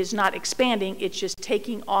is not expanding. It's just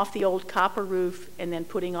taking off the old copper roof and then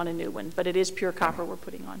putting on a new one. But it is pure copper we're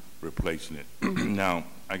putting on. Replacing it. Now,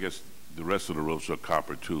 I guess the rest of the roofs are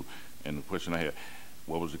copper too. And the question I had,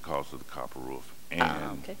 what was the cost of the copper roof?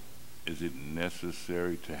 And is it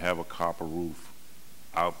necessary to have a copper roof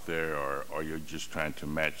out there, or are you just trying to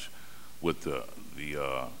match with the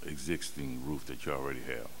existing roof that you already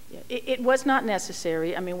have? Yeah, it was not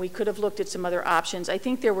necessary. I mean, we could have looked at some other options. I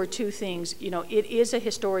think there were two things. You know, it is a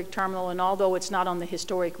historic terminal, and although it's not on the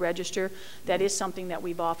historic register, that is something that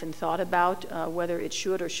we've often thought about, whether it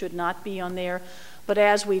should or should not be on there. But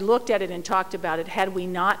as we looked at it and talked about it, had we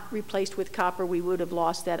not replaced with copper, we would have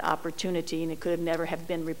lost that opportunity, and it could have never have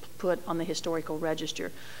been put on the historical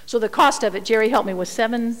register. So the cost of it, Jerry, help me, was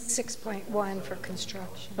 6.1 for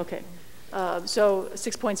construction. Okay. So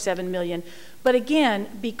 6.7 million. But again,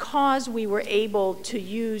 because we were able to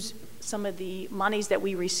use some of the monies that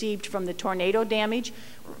we received from the tornado damage,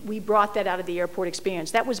 we brought that out of the airport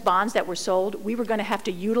experience. That was bonds that were sold. We were going to have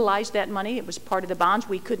to utilize that money. It was part of the bonds.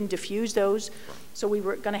 We couldn't diffuse those. So we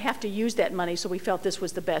were going to have to use that money, so we felt this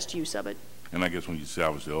was the best use of it. And I guess when you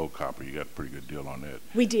salvaged the old copper, you got a pretty good deal on that.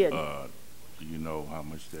 We did. Do you know how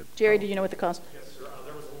much that Jerry, cost? do you know what the cost? Yes, sir.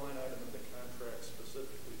 There was a line item in the contract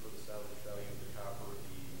specifically for the salvage value of the copper.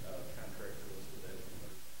 The contractor listed that.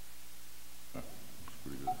 That's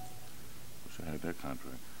pretty good. Wish I had that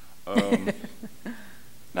contract.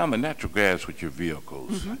 Now, the natural gas with your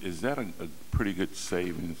vehicles, is that a pretty good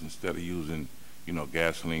savings instead of using, you know,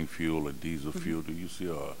 gasoline fuel or diesel fuel? Do you see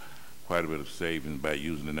quite a bit of savings by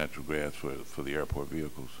using the natural gas for the airport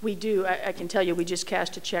vehicles? We do. I can tell you we just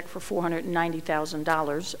cashed a check for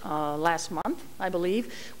 $490,000 last month, I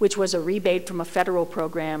believe, which was a rebate from a federal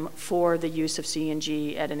program for the use of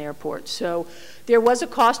CNG at an airport. So there was a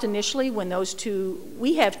cost initially when those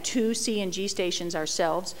we have two CNG stations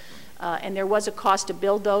ourselves. And there was a cost to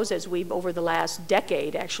build those, as we've, over the last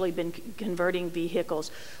decade, actually been converting vehicles.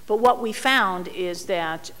 But what we found is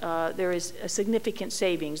that there is a significant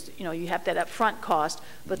savings. You know, you have that upfront cost,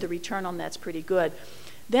 but the return on that's pretty good.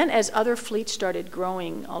 Then as other fleets started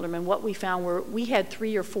growing, Alderman, what we found were we had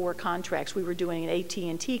 3 or 4 contracts. We were doing an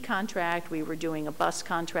AT&T contract. We were doing a bus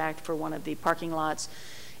contract for one of the parking lots.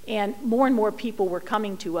 And more people were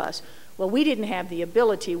coming to us. Well, we didn't have the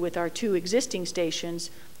ability with our 2 existing stations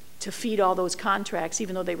to feed all those contracts,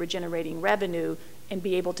 even though they were generating revenue, and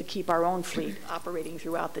be able to keep our own fleet operating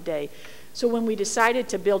throughout the day. So when we decided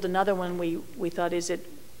to build another one, we thought,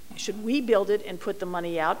 should we build it and put the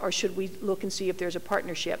money out, or should we look and see if there's a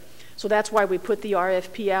partnership? So that's why we put the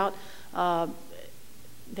RFP out.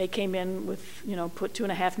 They came in with, you know, put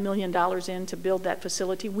 $2.5 million in to build that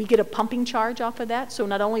facility. We get a pumping charge off of that. So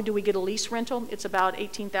not only do we get a lease rental, it's about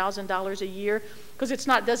 $18,000 a year, because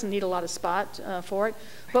doesn't need a lot of spot for it,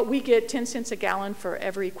 but we get 10 cents a gallon for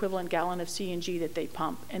every equivalent gallon of CNG that they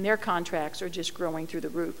pump, and their contracts are just growing through the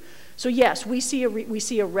roof. So yes, we see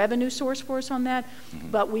a revenue source for us on that,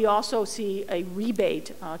 but we also see a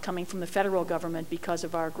rebate coming from the federal government because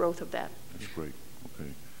of our growth of that. That's great.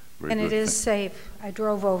 Okay. And it is safe. I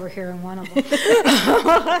drove over here in one of them.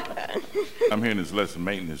 I'm hearing there's less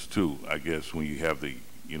maintenance too, I guess, when you have the,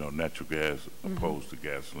 you know, natural gas opposed to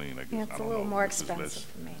gasoline. I guess, yeah, it's a little more expensive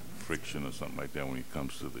for me. Friction or something like that when it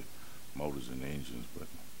comes to the motors and engines. But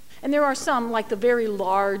and there are some, like the very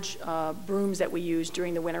large brooms that we use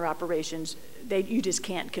during the winter operations, you just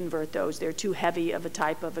can't convert those. They're too heavy of a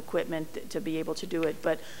type of equipment to be able to do it.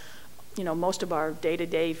 But you know, most of our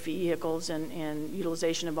day-to-day vehicles and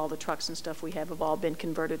utilization of all the trucks and stuff we have all been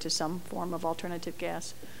converted to some form of alternative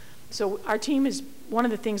gas. So our team is, one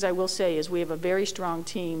of the things I will say is we have a very strong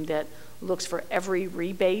team that looks for every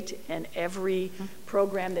rebate and every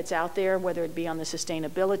program that's out there, whether it be on the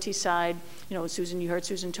sustainability side. You know, Susan, you heard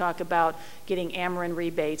Susan talk about getting Ameren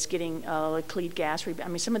rebates, getting clean gas rebates. I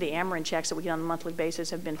mean, some of the Ameren checks that we get on a monthly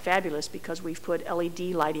basis have been fabulous because we've put LED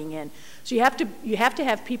lighting in. So you have to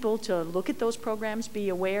have people to look at those programs, be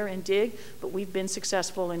aware and dig, but we've been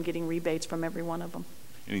successful in getting rebates from every one of them.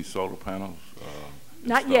 any solar panels?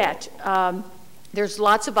 Not yet. There's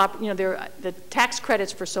lots of, the tax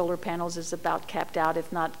credits for solar panels is about capped out,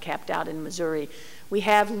 if not capped out in Missouri. We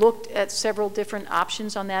have looked at several different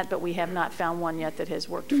options on that, but we have not found one yet that has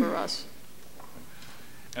worked for us.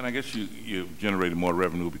 And I guess you generated more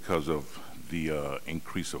revenue because of the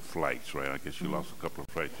increase of flights, right? I guess you lost a couple of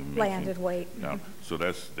flights. You Landed weight. Yeah, so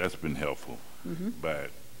that's been helpful by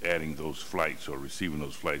adding those flights or receiving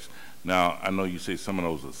those flights. Now, I know you say some of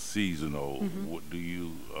those are seasonal. What, do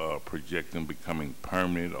you project them becoming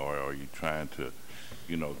permanent, or are you trying to,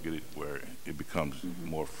 get it where it becomes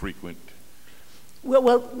more frequent?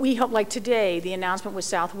 Well, we hope, like today, the announcement with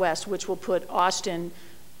Southwest, which will put Austin,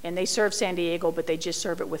 and they serve San Diego, but they just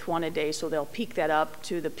serve it with 1 a day, so they'll peak that up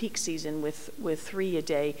to the peak season with 3 a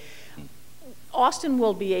day. Austin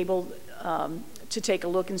will be able to take a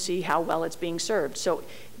look and see how well it's being served. So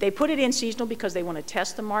they put it in seasonal because they want to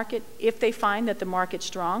test the market. If they find that the market's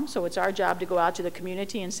strong, so it's our job to go out to the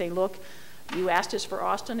community and say, look, you asked us for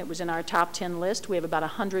Austin. It was in our top 10 list. We have about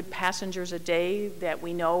 100 passengers a day that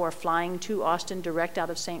we know are flying to Austin direct out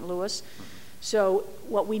of St. Louis. So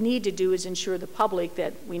what we need to do is ensure the public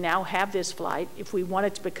that we now have this flight. If we want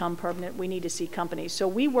it to become permanent, we need to see companies. So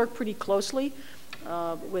we work pretty closely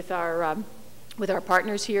with our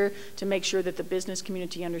partners here to make sure that the business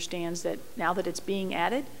community understands that now that it's being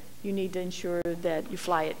added, you need to ensure that you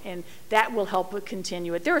fly it, and that will help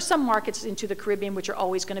continue it. There are some markets into the Caribbean which are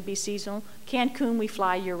always going to be seasonal. Cancun we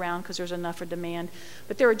fly year-round because there's enough for demand,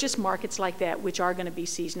 but there are just markets like that which are going to be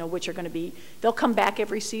seasonal, which are going to be, they'll come back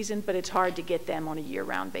every season, but it's hard to get them on a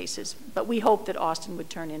year-round basis. But we hope that Austin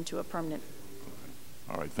would turn into a permanent.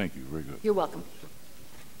 All right, thank you, very good. You're welcome.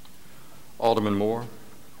 Alderman Moore,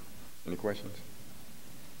 any questions?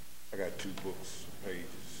 I got 2 books, pages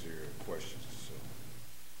here, questions.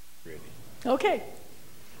 Ready. Okay.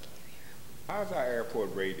 How's our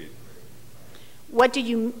airport rated? What do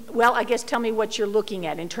you, well, I guess tell me what you're looking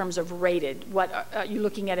at in terms of rated. What, are you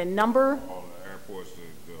looking at a number? All the airports,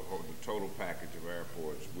 the total package of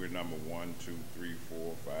airports, we're number 1, 2, 3,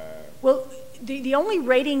 4, 5. Well, the only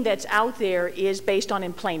rating that's out there is based on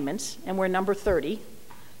emplanements, and we're number 30.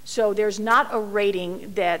 So there's not a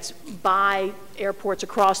rating that's by airports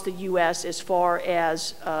across the U.S. as far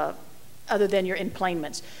as other than your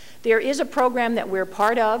emplanements. There is a program that we're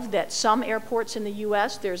part of that some airports in the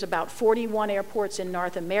U.S., there's about 41 airports in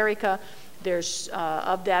North America. There's,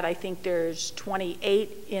 of that, I think there's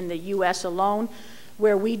 28 in the U.S. alone,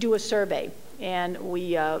 where we do a survey. And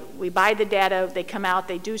we buy the data, they come out,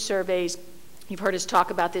 they do surveys. You've heard us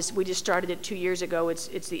talk about this. We just started it 2 years ago. It's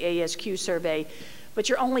the ASQ survey. But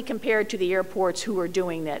you're only compared to the airports who are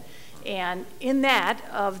doing that. And in that,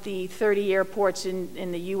 of the 30 airports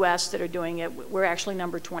in the U.S. that are doing it, we're actually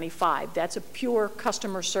number 25. That's a pure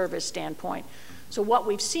customer service standpoint. So what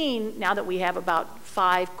we've seen, now that we have about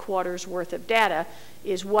 5 quarters worth of data,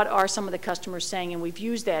 is what are some of the customers saying, and we've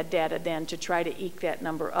used that data then to try to eke that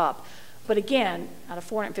number up. But again, out of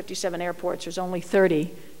 457 airports, there's only 30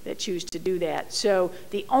 that choose to do that. So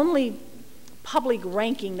the only public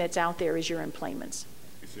ranking that's out there is your emplanements.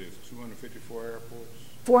 It says 254 airports?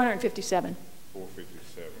 457.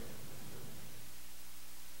 457.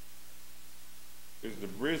 Is the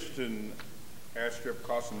Bridgeton airstrip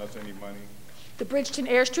costing us any money? The Bridgeton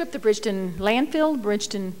airstrip, the Bridgeton landfill,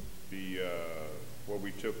 Bridgeton. The where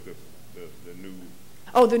we took the new.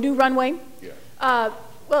 Oh, the new runway. Yeah.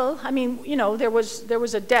 Well, I mean, you know, there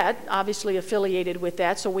was a debt obviously affiliated with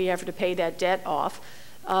that, so we have to pay that debt off.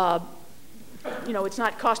 You know, it's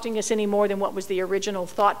not costing us any more than what was the original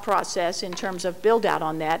thought process in terms of build out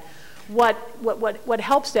on that. What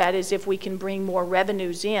helps that is if we can bring more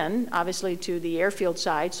revenues in, obviously to the airfield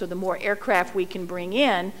side, so the more aircraft we can bring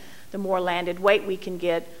in, the more landed weight we can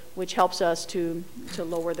get, which helps us to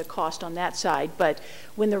lower the cost on that side. But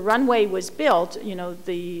when the runway was built, you know,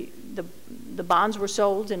 the bonds were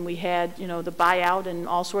sold, and we had, you know, the buyout and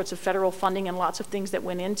all sorts of federal funding and lots of things that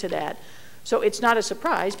went into that. So it's not a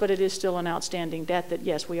surprise, but it is still an outstanding debt that,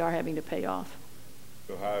 yes, we are having to pay off.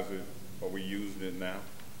 So how is it, are we using it now?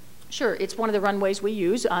 Sure, it's one of the runways we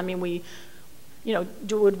use. I mean, you know,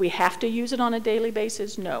 would we have to use it on a daily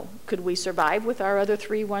basis? No. Could we survive with our other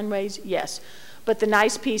 3 runways? Yes. But the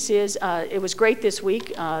nice piece is, it was great this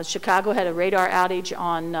week. Chicago had a radar outage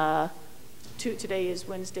on, today is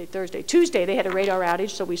Wednesday, Thursday. Tuesday they had a radar outage,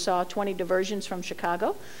 so we saw 20 diversions from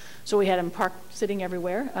Chicago. So we had them parked sitting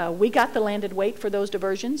everywhere. We got the landed weight for those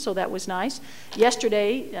diversions, so that was nice.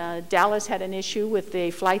 Yesterday, Dallas had an issue with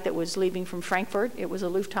a flight that was leaving from Frankfurt. It was a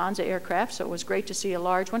Lufthansa aircraft, so it was great to see a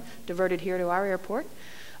large one diverted here to our airport.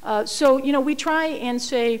 So, you know, we try and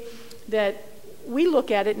say that we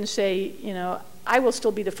look at it and say, you know, I will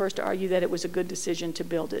still be the first to argue that it was a good decision to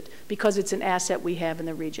build it because it's an asset we have in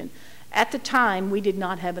the region. At the time, we did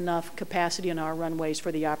not have enough capacity on our runways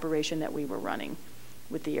for the operation that we were running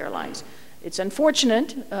with the airlines. It's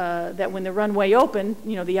unfortunate that when the runway opened,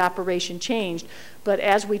 the operation changed. But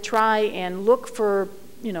as we try and look for,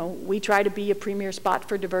 we try to be a premier spot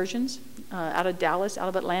for diversions out of Dallas, out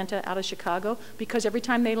of Atlanta, out of Chicago, because every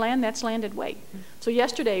time they land, that's landed weight. So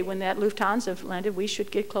yesterday, when that Lufthansa landed, we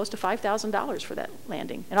should get close to $5,000 for that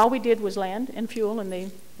landing. And all we did was land and fuel, and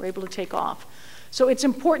they were able to take off. So it's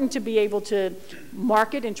important to be able to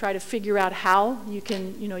market and try to figure out how you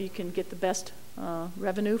can, you can get the best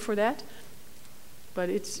revenue for that. But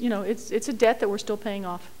it's, it's a debt that we're still paying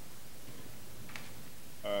off.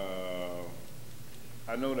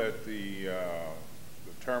 I know that the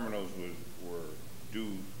terminals were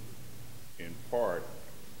due in part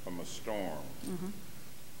from a storm. Mm-hmm.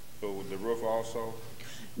 So with the roof also?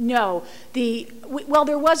 No. Well,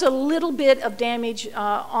 there was a little bit of damage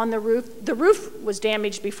on the roof. The roof was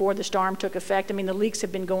damaged before the storm took effect. I mean, the leaks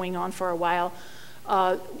have been going on for a while.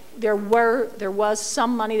 There was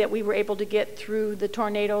some money that we were able to get through the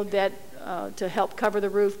tornado that to help cover the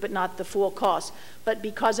roof, but not the full cost. But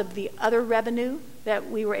because of the other revenue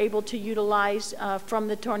that we were able to utilize from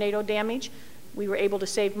the tornado damage, we were able to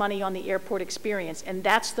save money on the airport experience, and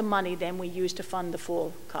that's the money then we used to fund the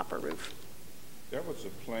full copper roof. There was a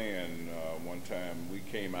plan one time we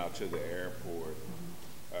came out to the airport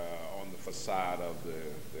on the facade of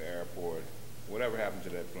the airport. Whatever happened to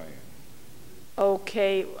that plan?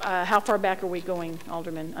 Okay, how far back are we going,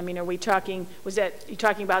 Alderman? I mean, are we talking, you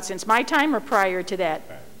talking about since my time or prior to that?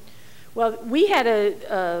 Right. Well, we had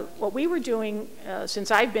what we were doing since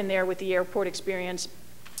I've been there with the airport experience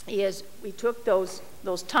is we took those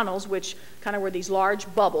tunnels, which kind of were these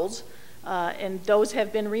large bubbles, and those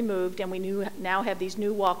have been removed, and we now have these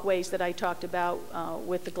new walkways that I talked about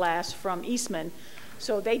with the glass from Eastman.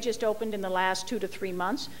 So they just opened in the last 2 to 3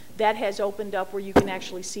 months. That has opened up where you can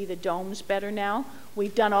actually see the domes better now.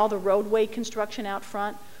 We've done all the roadway construction out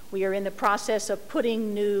front. We are in the process of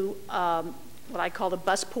putting new, what I call the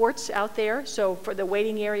bus ports out there, so for the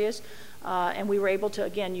waiting areas. And we were able to,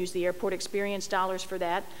 again, use the airport experience dollars for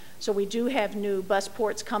that. So we do have new bus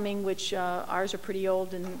ports coming, which ours are pretty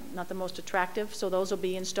old and not the most attractive. So those will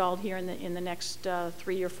be installed here in the next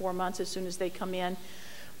 3 or 4 months as soon as they come in.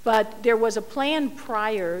 But there was a plan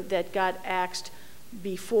prior that got axed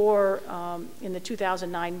before in the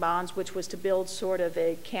 2009 bonds, which was to build sort of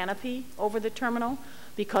a canopy over the terminal.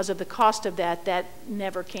 Because of the cost of that, that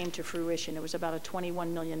never came to fruition. It was about a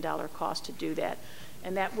 $21 million cost to do that.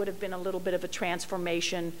 And that would have been a little bit of a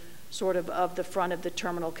transformation sort of the front of the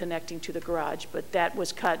terminal connecting to the garage. But that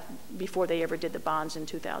was cut before they ever did the bonds in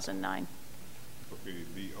 2009. Okay,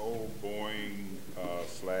 the old Boeing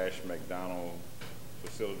 / McDonald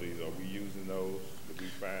facilities, are we using those? Did we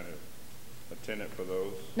find a tenant for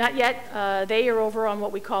those? Not yet. They are over on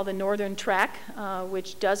what we call the northern track,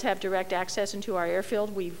 which does have direct access into our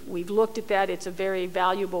airfield. We've looked at that. It's a very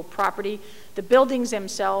valuable property. The buildings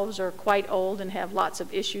themselves are quite old and have lots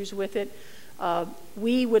of issues with it.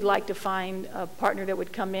 We would like to find a partner that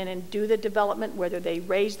would come in and do the development, whether they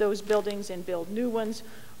raise those buildings and build new ones,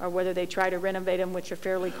 or whether they try to renovate them, which are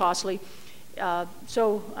fairly costly.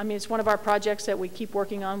 So, I mean, it's one of our projects that we keep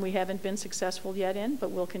working on. We haven't been successful yet in,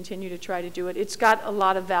 but we'll continue to try to do it. It's got a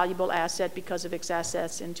lot of valuable asset because of its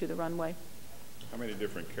access into the runway. How many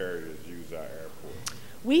different carriers use our airport?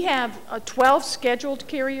 We have 12 scheduled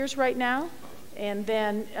carriers right now, and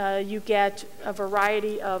then you get a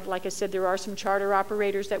variety of, like I said, there are some charter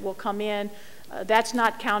operators that will come in. That's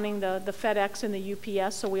not counting the FedEx and the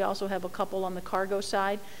UPS, so we also have a couple on the cargo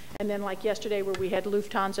side. And then like yesterday where we had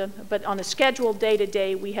Lufthansa, but on a scheduled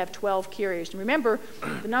day-to-day, we have 12 carriers. And remember,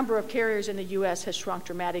 the number of carriers in the U.S. has shrunk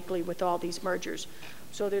dramatically with all these mergers.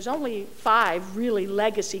 So there's only 5 really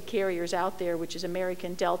legacy carriers out there, which is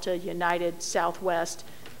American, Delta, United, Southwest,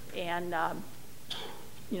 and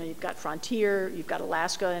you've got Frontier, you've got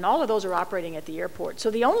Alaska, and all of those are operating at the airport.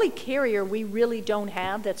 So the only carrier we really don't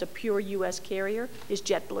have that's a pure U.S. carrier is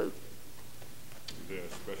JetBlue. Is there a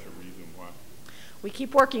special reason why? We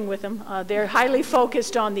keep working with them. They're highly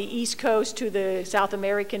focused on the East Coast to the South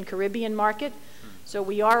American Caribbean market. So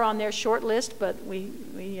we are on their short list, but we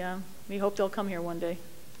hope they'll come here one day.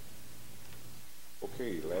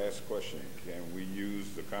 Okay, last question. Can we use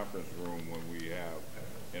the conference room when we have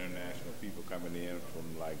international people coming in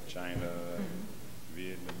from like China,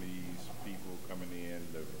 Vietnamese people coming in,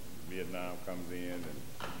 Vietnam comes in,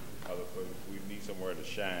 and other places? We need somewhere to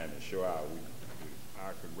shine and show out.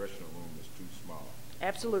 Our congressional room is too small.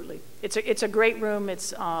 Absolutely. It's a great room.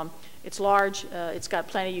 It's large. It's got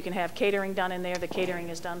plenty. You can have catering done in there. The catering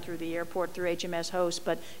is done through the airport, through HMS Host.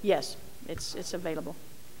 But yes, it's available.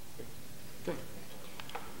 Okay.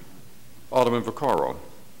 Alderman Vaccaro.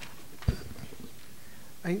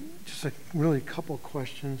 Just a really couple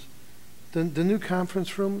questions. The new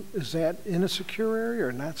conference room, is that in a secure area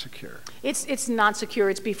or not secure? It's not secure.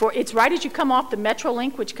 It's right as you come off the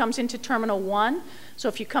Metrolink, which comes into Terminal 1. So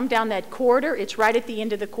if you come down that corridor, it's right at the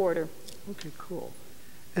end of the corridor. Okay, cool.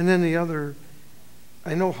 And then the other,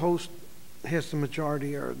 I know Host has the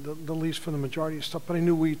majority or the lease for the majority of stuff, but I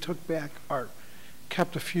knew we took back or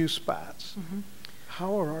kept a few spots. Mm-hmm.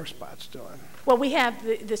 How are our spots doing? Well, we have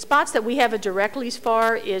the spots that we have a direct lease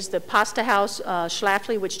for is the Pasta House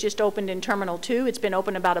Schlafly, which just opened in Terminal 2. It's been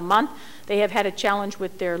open about a month. They have had a challenge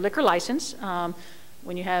with their liquor license.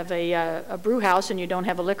 When you have a brew house and you don't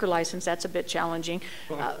have a liquor license, that's a bit challenging.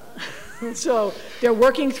 So they're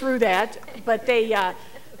working through that, but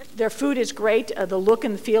their food is great. The look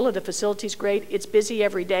and the feel of the facility is great. It's busy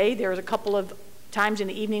every day. There's a couple of times in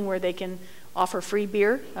the evening where they can offer free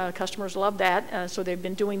beer. Customers love that, so they've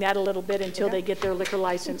been doing that a little bit until they get their liquor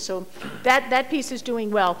license. So that piece is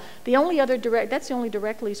doing well. The only other that's the only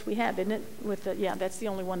direct lease we have, isn't it? Yeah, that's the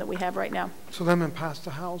only one that we have right now. So them in Pasta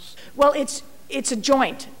House? Well, it's a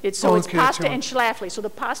joint. It's Pasta and Schlafly. So the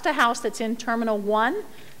Pasta House that's in Terminal 1,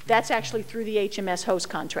 that's actually through the HMS Host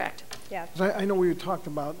contract. Yeah. I know we talked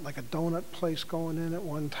about like a donut place going in at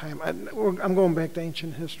one time. I'm going back to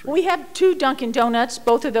ancient history. We have 2 Dunkin' Donuts.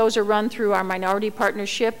 Both of those are run through our minority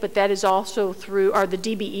partnership, but that is also through the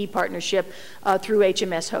DBE partnership through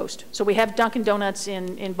HMS Host. So we have Dunkin' Donuts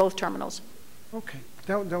in both terminals. Okay,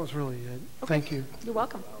 that was really it. Okay. Thank you. You're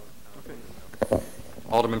welcome. Okay.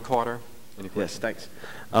 Alderman Carter, any questions? Yes,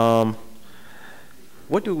 thanks.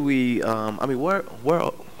 What do we? I mean,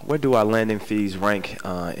 where do our landing fees rank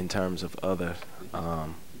in terms of other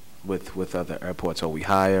with other airports? Are we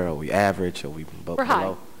higher? Are we average? Are we below? We're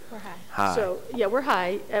high. We're high. So yeah, we're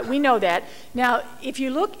high. We know that. Now, if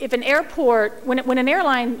an airport, when an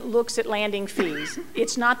airline looks at landing fees,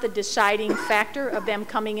 it's not the deciding factor of them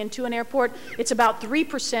coming into an airport. It's about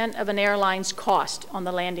 3% of an airline's cost on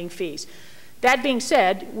the landing fees. That being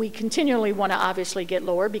said, we continually want to obviously get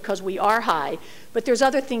lower because we are high, but there's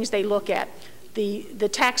other things they look at. The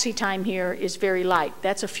taxi time here is very light.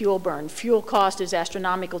 That's a fuel burn. Fuel cost is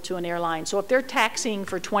astronomical to an airline. So if they're taxiing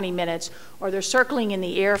for 20 minutes or they're circling in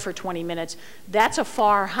the air for 20 minutes, that's a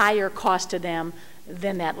far higher cost to them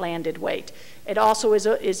than that landed weight. It also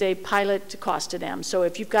is a pilot cost to them. So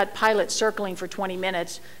if you've got pilots circling for 20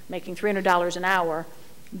 minutes, making $300 an hour,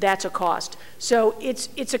 that's a cost. So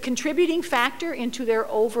it's a contributing factor into their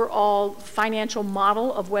overall financial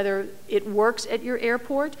model of whether it works at your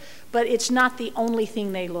airport, but it's not the only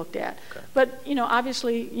thing they looked at. Okay. But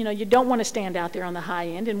obviously, you don't want to stand out there on the high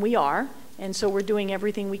end, and we are, and so we're doing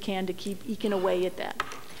everything we can to keep eking away at that.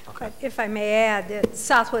 Okay. But if I may add, that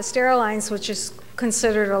Southwest Airlines, which is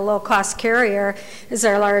considered a low-cost carrier, is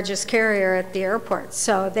our largest carrier at the airport.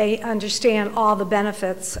 So they understand all the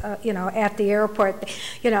benefits, at the airport,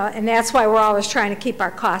 and that's why we're always trying to keep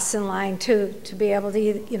our costs in line too, to be able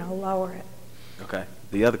to, lower it. Okay.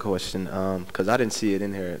 The other question, because I didn't see it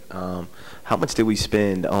in here, how much did we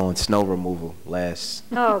spend on snow removal last?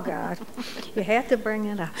 Oh, God. You had to bring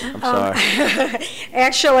it up. I'm sorry.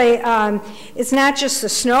 Actually, it's not just the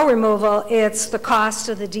snow removal, it's the cost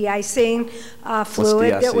of the de-icing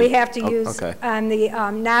fluid that we have to use on the,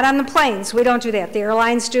 not on the planes. We don't do that. The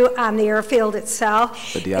airlines do on the airfield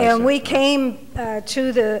itself. And we came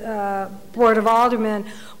to the Board of Aldermen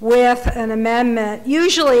with an amendment.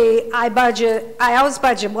 Usually I always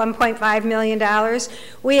budget $1.5 million.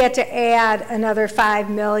 We had to add another $5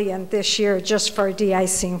 million this year just for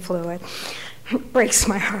de-icing fluid. Breaks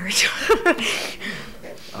my heart.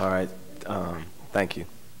 All right, thank you.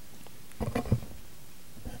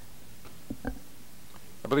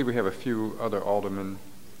 I believe we have a few other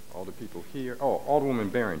people here. Oh, Alderwoman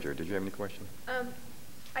Behringer, did you have any questions?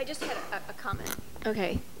 I just had a comment.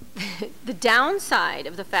 Okay. The downside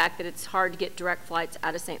of the fact that it's hard to get direct flights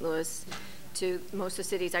out of St. Louis to most of the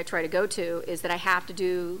cities I try to go to is that I have to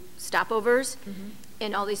do stopovers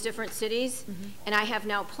in all these different cities, and I have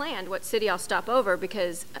now planned what city I'll stop over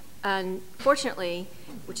because, unfortunately,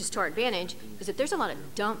 which is to our advantage, is that there's a lot of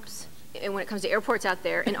dumps and when it comes to airports out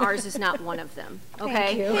there, and ours is not one of them.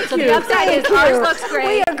 Okay? So the upside is ours looks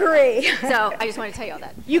great. We agree. So I just want to tell you all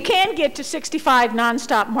that. You can get to 65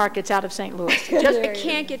 nonstop markets out of St. Louis. Just I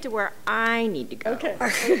can't get to where I need to go. Okay.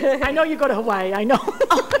 I know you go to Hawaii. I know.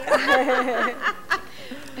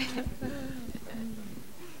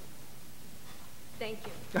 Thank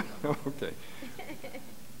you. Okay.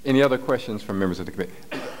 Any other questions from members of the committee?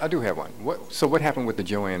 I do have one. So what happened with the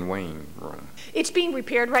Joanne Wayne room? It's being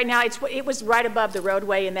repaired right now. It was right above the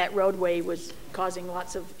roadway, and that roadway was causing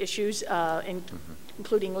lots of issues,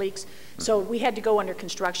 including leaks. So we had to go under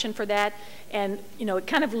construction for that. And, you know, it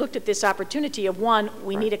kind of looked at this opportunity of, one,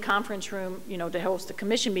 we need a conference room, you know, to host the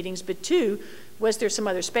commission meetings, but two, was there some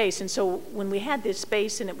other space? And so when we had this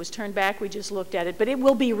space and it was turned back, we just looked at it. But it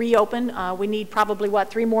will be reopened. We need probably, what,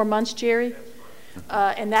 3 more months, Jerry?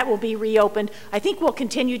 And that will be reopened. I think we'll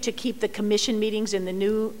continue to keep the commission meetings in the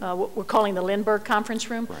new, what we're calling the Lindbergh Conference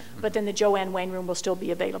Room, right. But then the Joanne Wayne Room will still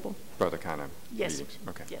be available. For other kind of yes. meetings?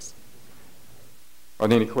 Okay. Yes. Are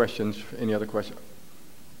there any questions? Any other questions?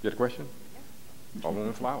 You had a question?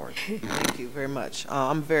 Alderman Flowers. Thank you very much.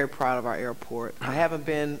 I'm very proud of our airport. I haven't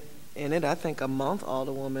been in it, I think, a month.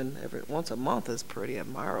 Alderwoman, once a month is pretty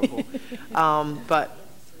admirable. But,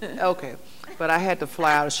 okay. But I had to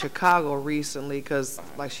fly out of Chicago recently because,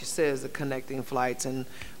 like she says, the connecting flights, and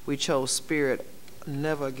we chose Spirit.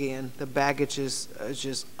 Never again. The baggage is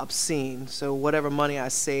just obscene. So whatever money I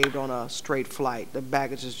saved on a straight flight, the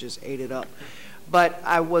baggage has just ate it up. But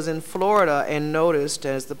I was in Florida and noticed,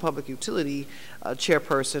 as the public utility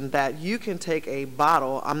chairperson, that you can take a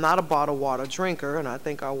bottle. I'm not a bottled water drinker, and I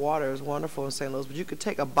think our water is wonderful in St. Louis, but you could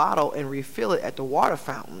take a bottle and refill it at the water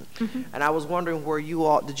fountain. Mm-hmm. And I was wondering where you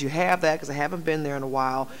all, did you have that? Because I haven't been there in a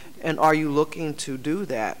while. And are you looking to do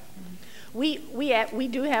that? We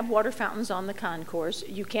do have water fountains on the concourse.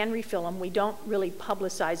 You can refill them. We don't really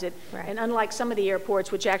publicize it. Right. And unlike some of the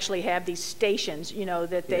airports, which actually have these stations, you know,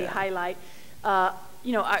 that they highlight,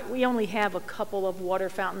 you know, we only have a couple of water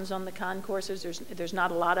fountains on the concourses. There's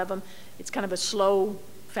not a lot of them. It's kind of a slow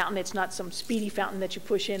fountain. It's not some speedy fountain that you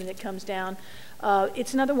push in and it comes down.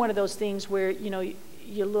 It's another one of those things where, you know,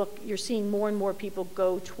 you're seeing more and more people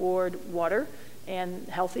go toward water and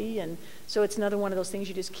healthy, and so it's another one of those things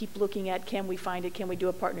you just keep looking at. Can we find it? Can we do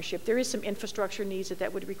a partnership? There is some infrastructure needs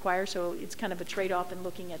that would require, so it's kind of a trade-off in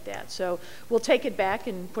looking at that. So we'll take it back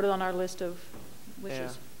and put it on our list of wishes. Yeah.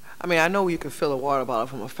 I mean, I know you can fill a water bottle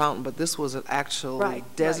from a fountain, but this was an actually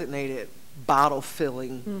designated bottle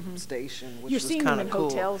filling station, which was kind of cool.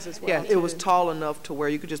 Hotels as well. Yeah, it was tall enough to where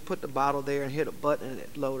you could just put the bottle there and hit a button and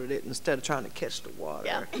it loaded it instead of trying to catch the water.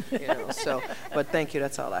 Yeah. You know, so, but thank you.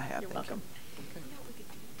 That's all I have. You're thank welcome.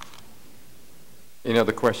 You. Any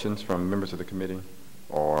other questions from members of the committee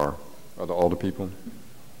or other older people?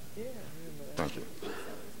 Thank you.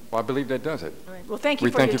 Well, I believe that does it. All right. Well, thank you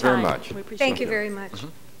we for thank your you very time. much. We appreciate Thank you it. very much.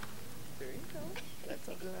 There you go. That's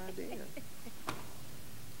a good idea.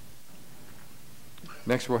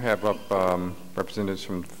 Next, we'll have up representatives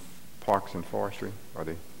from Parks and Forestry. Are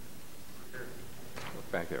they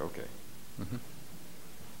back there? Okay. Mm-hmm.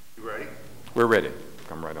 You ready? We're ready.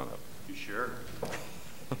 Come right on up. You sure?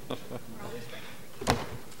 Good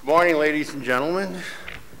morning, ladies and gentlemen.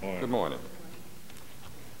 Good morning.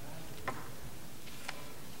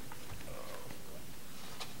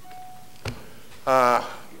 I'd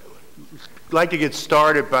like to get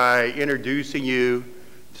started by introducing you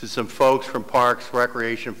to some folks from Parks,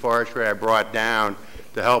 Recreation, Forestry I brought down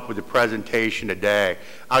to help with the presentation today.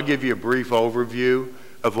 I'll give you a brief overview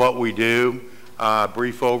of what we do, a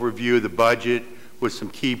brief overview of the budget with some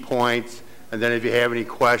key points, and then if you have any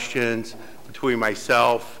questions between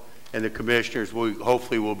myself and the commissioners, we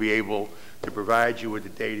hopefully will be able to provide you with the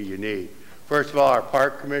data you need. First of all, our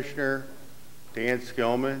Park Commissioner, Dan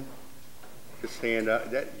Skillman. Stand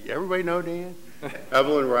up. Everybody know Dan?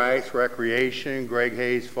 Evelyn Rice, Recreation, Greg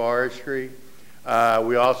Hayes, Forestry.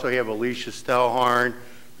 We also have Alicia Stellhorn,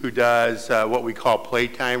 who does what we call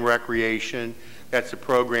Playtime Recreation. That's the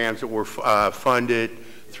programs that were funded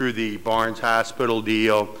through the Barnes Hospital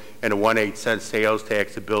deal and a 1/8 cent sales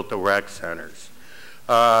tax that built the rec centers.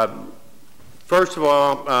 First of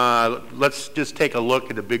all, let's just take a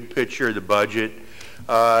look at the big picture of the budget.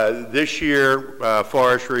 This year,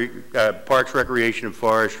 Parks, Recreation, and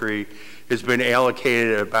Forestry has been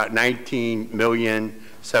allocated about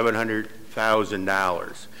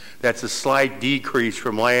 $19,700,000. That's a slight decrease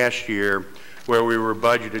from last year, where we were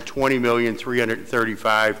budgeted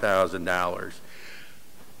 $20,335,000.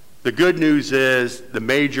 The good news is the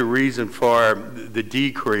major reason for the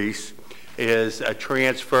decrease is a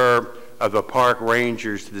transfer of the park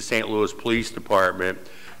rangers to the St. Louis Police Department,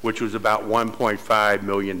 which was about $1.5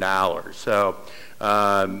 million. So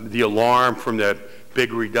the alarm from the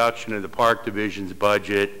big reduction of the Park Division's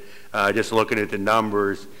budget, just looking at the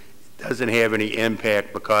numbers, doesn't have any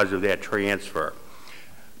impact because of that transfer.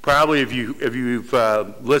 Probably if you've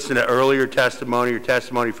listened to earlier testimony or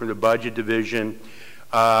testimony from the Budget Division,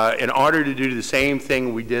 in order to do the same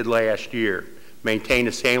thing we did last year, maintain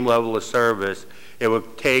the same level of service, it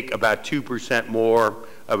would take about 2% more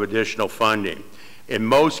of additional funding. In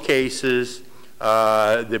most cases,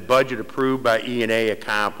 the budget approved by E&A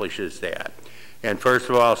accomplishes that. And first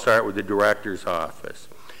of all, I'll start with the director's office.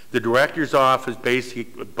 The director's office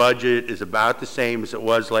basic budget is about the same as it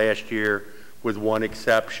was last year, with one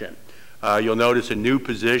exception. You'll notice a new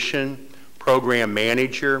position, program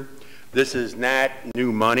manager. This is not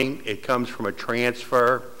new money. It comes from a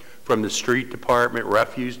transfer from the street department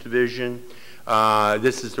refuse division.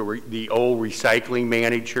 This is the old recycling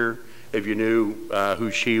manager, if you knew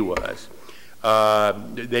who she was.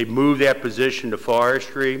 They moved that position to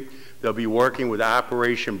forestry. They'll be working with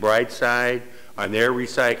Operation Brightside on their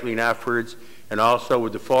recycling efforts, and also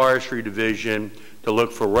with the forestry division to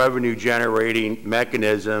look for revenue generating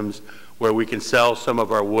mechanisms where we can sell some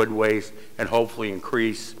of our wood waste and hopefully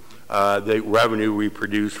increase the revenue we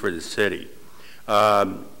produce for the city.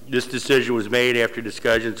 This decision was made after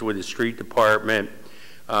discussions with the street department,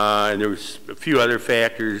 and there was a few other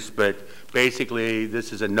factors, but basically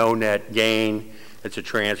this is a no net gain. It's a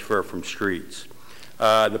transfer from streets.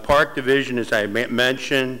 The park division, as I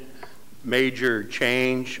mentioned, major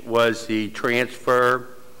change was the transfer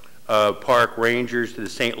of park rangers to the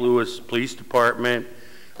St. Louis Police Department.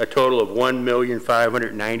 A total of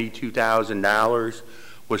 $1,592,000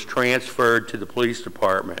 was transferred to the police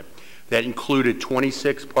department. That included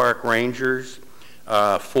 26 park rangers,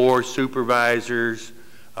 4 supervisors,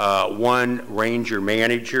 1 ranger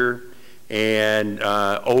manager, and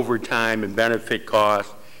overtime and benefit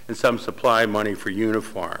costs, and some supply money for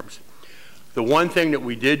uniforms. The one thing that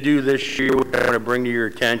we did do this year, which I want to bring to your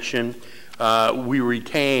attention, we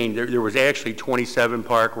retained, there was actually 27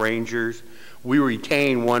 park rangers. We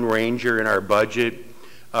retained 1 ranger in our budget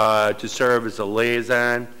to serve as a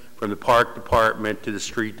liaison from the park department to the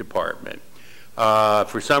street department.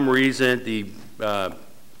 For some reason, the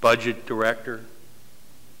budget director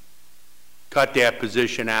cut that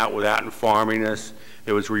position out without informing us.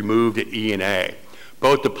 It was removed at E&A.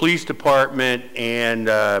 Both the police department and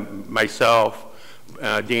myself,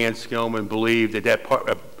 Dan Skillman, believe that that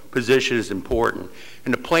position is important.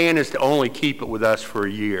 And the plan is to only keep it with us for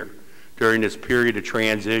a year during this period of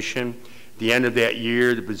transition. At the end of that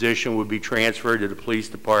year, the position would be transferred to the police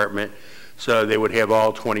department, so they would have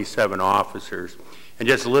all 27 officers. And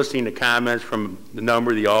just listening to comments from the number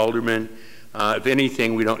of the aldermen, if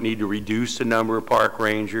anything, we don't need to reduce the number of park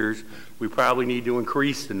rangers. We probably need to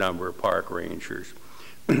increase the number of park rangers.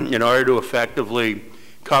 In order to effectively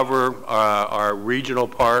cover our regional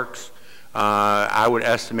parks, I would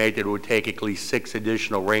estimate that it would take at least 6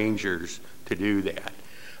 additional rangers to do that.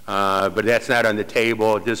 But that's not on the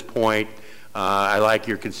table at this point. I like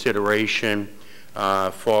your consideration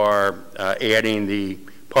for adding the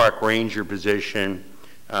park ranger position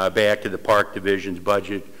back to the park division's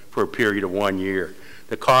budget for a period of 1 year.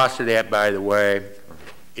 The cost of that, by the way,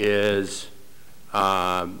 is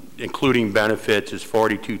including benefits, is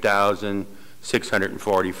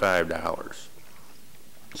 $42,645.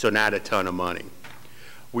 So not a ton of money.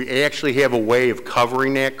 We actually have a way of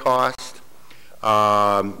covering that cost.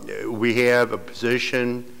 We have a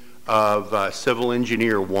position of Civil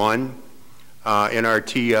Engineer 1 in our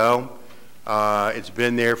TO. It's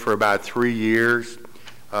been there for about 3 years.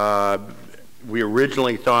 We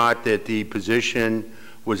originally thought that the position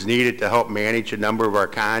was needed to help manage a number of our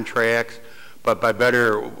contracts, but by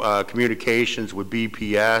better communications with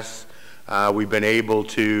BPS, we've been able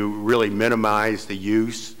to really minimize the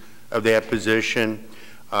use of that position.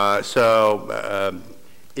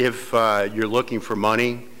 If you're looking for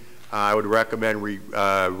money, I would recommend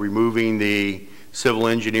removing the Civil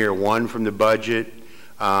Engineer 1 from the budget.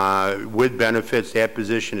 With benefits, that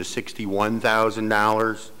position is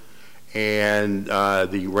 $61,000, and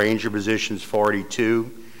the ranger position is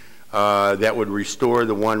 $42,000. That would restore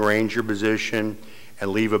the 1 ranger position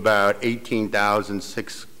and leave about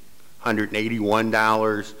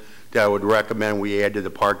 $18,681 that I would recommend we add to the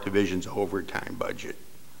park division's overtime budget.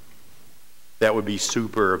 That would be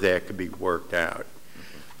super if that could be worked out.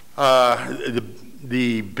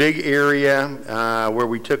 The big area where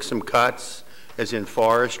we took some cuts is in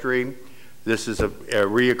forestry. This is a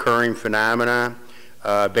reoccurring phenomenon.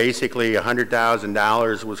 Basically,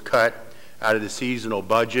 $100,000 was cut out of the seasonal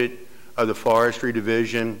budget of the forestry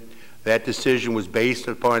division. That decision was based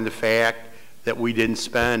upon the fact that we didn't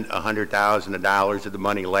spend $100,000 of the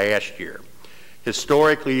money last year.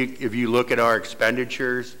 Historically, if you look at our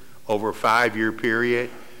expenditures over a 5-year period,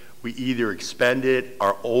 we either expended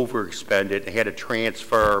or overexpended and had to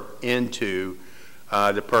transfer into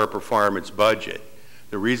the per performance budget.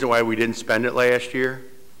 The reason why we didn't spend it last year,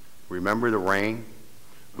 remember the rain?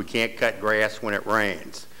 We can't cut grass when it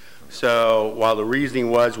rains. So while the reasoning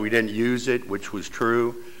was we didn't use it, which was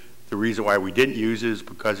true, the reason why we didn't use it is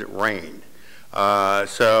because it rained.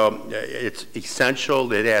 So it's essential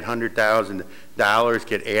that that $100,000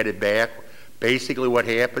 get added back. Basically what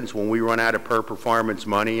happens when we run out of per performance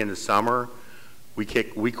money in the summer, we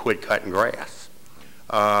quit cutting grass.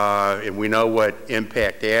 And we know what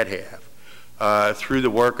impact that have. Through the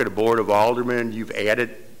work of the Board of Aldermen, you've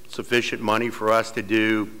added sufficient money for us to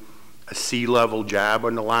do a C-level job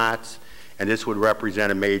on the lots, and this would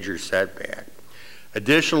represent a major setback.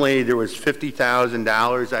 Additionally, there was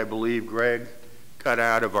 $50,000, I believe, Greg, cut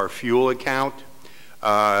out of our fuel account.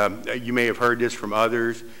 You may have heard this from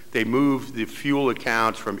others. They moved the fuel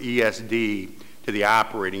accounts from ESD to the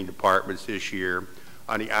operating departments this year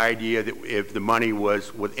on the idea that if the money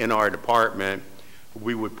was within our department,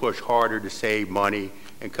 we would push harder to save money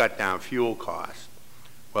and cut down fuel costs.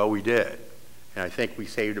 Well, we did. And I think we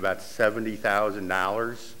saved about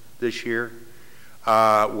 $70,000 this year.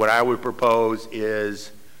 What I would propose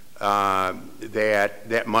is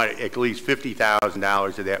that money, at least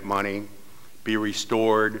 $50,000 of that money, be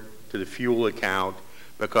restored to the fuel account,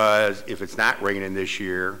 because if it's not raining this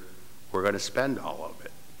year, we're going to spend all of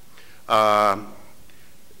it.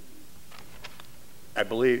 I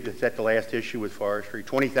believe, is that the last issue with forestry?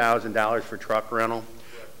 $20,000 for truck rental.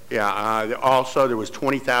 Yeah, also there was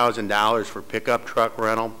 $20,000 for pickup truck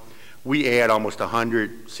rental. We add almost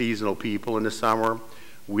 100 seasonal people in the summer.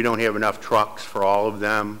 We don't have enough trucks for all of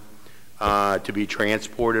them to be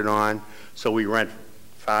transported on, so we rent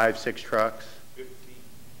 5, 6 trucks.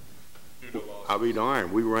 15. I'll be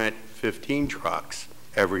darned. We rent 15 trucks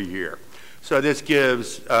every year. So this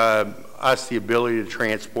gives us the ability to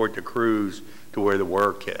transport the crews to where the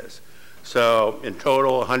work is. So in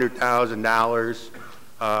total, $100,000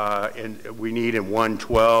 we need in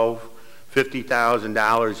 112,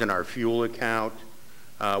 $50,000 in our fuel account,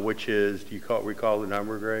 which is, do you recall the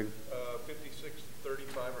number, Greg?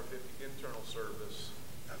 5635 or 50 internal service.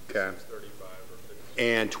 Okay. 35 or 50.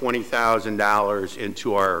 And $20,000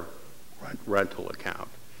 into our rental account.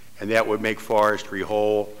 And that would make forestry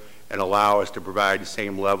whole and allow us to provide the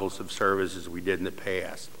same levels of service as we did in the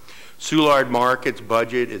past. Soulard Market's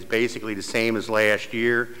budget is basically the same as last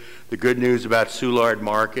year. The good news about Soulard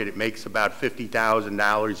Market, it makes about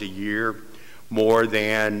 $50,000 a year more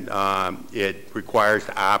than it requires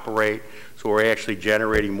to operate. So we're actually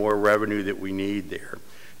generating more revenue that we need there.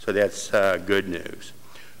 So that's good news.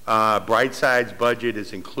 Brightside's budget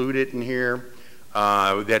is included in here.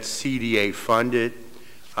 That's CDA funded.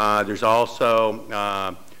 There's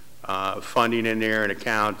also funding in there in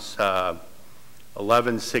accounts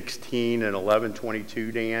 1116 and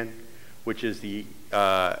 1122, Dan, which is the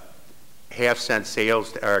half-cent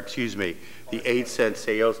sales, or excuse me, the 8-cent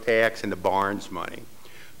sales tax and the Barnes money.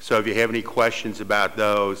 So if you have any questions about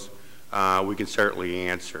those, we can certainly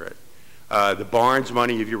answer it. The Barnes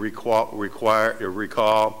money, if you recall, it's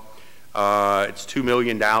 $2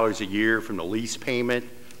 million a year from the lease payment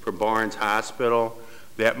for Barnes Hospital.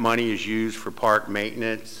 That money is used for park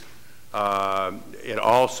maintenance. It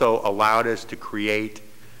also allowed us to create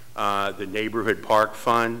the Neighborhood Park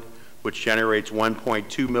Fund, which generates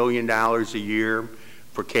 $1.2 million a year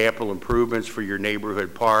for capital improvements for your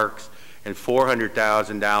neighborhood parks and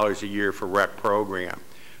 $400,000 a year for rec program.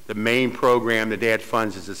 The main program that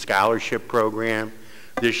funds is a scholarship program.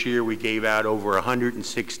 This year we gave out over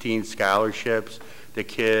 116 scholarships to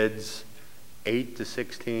kids 8 to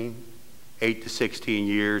 16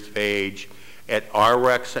 years of age at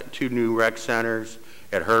our 2 new rec centers,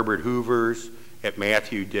 at Herbert Hoover's, at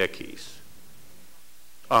Matthew Dickey's.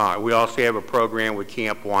 We also have a program with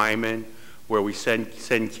Camp Wyman where we send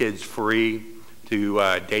kids free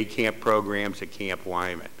to day camp programs at Camp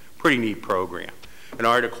Wyman. Pretty neat program. In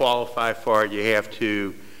order to qualify for it, you have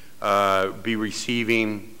to be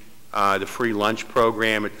receiving the free lunch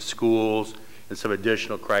program at the schools and some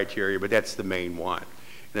additional criteria, but that's the main one.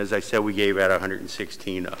 And as I said, we gave out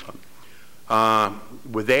 116 of them.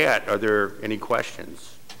 With that, are there any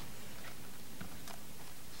questions?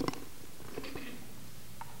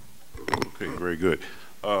 Okay, very good.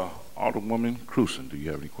 Alderwoman Cruson, do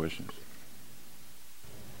you have any questions?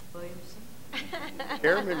 Williamson?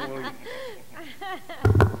 Chairman Williamson.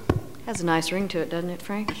 Has a nice ring to it, doesn't it,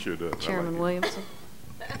 Frank? It sure does. Chairman Williamson.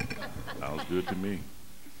 Sounds good to me.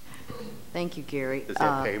 Thank you, Gary. Does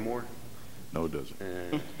that pay more? No, it doesn't.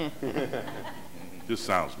 This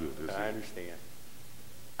sounds good. I understand.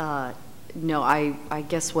 No, I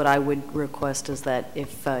guess what I would request is that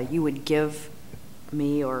if you would give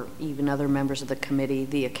me or even other members of the committee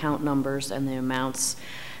the account numbers and the amounts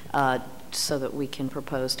so that we can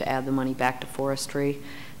propose to add the money back to forestry.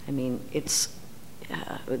 I mean, it's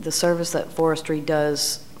the service that Forestry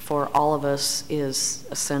does for all of us is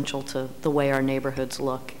essential to the way our neighborhoods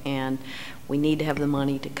look, and we need to have the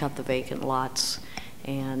money to cut the vacant lots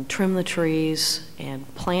and trim the trees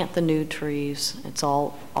and plant the new trees. It's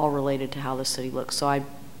all related to how the city looks. So I'd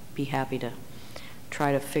be happy to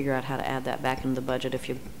try to figure out how to add that back into the budget if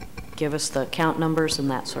you give us the count numbers and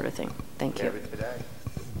that sort of thing. Thank you.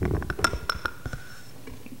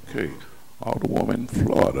 Okay, Alderwoman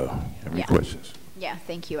Florida, any questions? Yeah,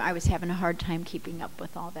 thank you. I was having a hard time keeping up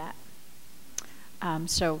with all that.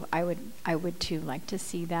 So I would too like to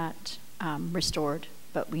see that restored,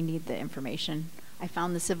 but we need the information. I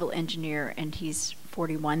found the civil engineer, and he's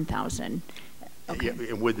 41,000. Okay.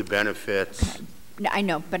 Yeah, and with the benefits. Okay. No, I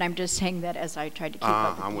know, but I'm just saying that as I tried to keep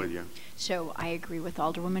up with I'm with you. So I agree with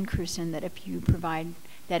Alderwoman Cruzen that if you provide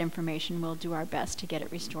that information, we'll do our best to get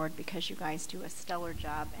it restored, because you guys do a stellar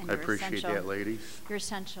job, and I appreciate that, ladies. You're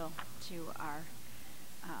essential to our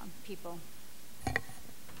people.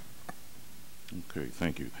 Okay,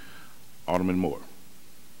 thank you. Alderman Moore.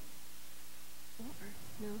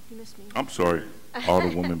 No, you missed me. I'm sorry,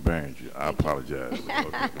 Alderwoman Behringer. I apologize.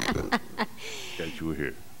 That you were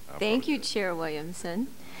here. Thank you, Chair Williamson.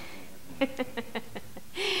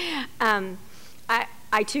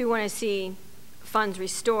 I too want to see funds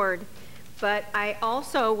restored, but I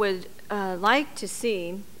also would like to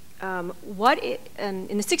see in the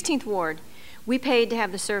 16th Ward, we paid to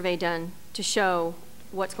have the survey done to show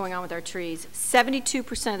what's going on with our trees.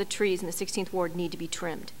 72% of the trees in the 16th Ward need to be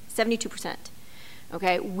trimmed. 72%.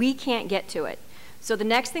 Okay, we can't get to it. So the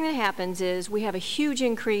next thing that happens is we have a huge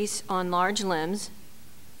increase on large limbs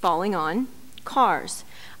falling on cars.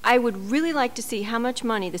 I would really like to see how much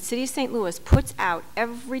money the city of St. Louis puts out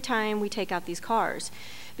every time we take out these cars.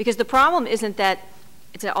 Because the problem isn't that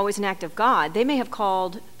it's always an act of God. They may have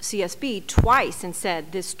called CSB twice and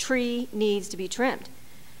said, this tree needs to be trimmed.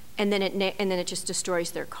 And then it just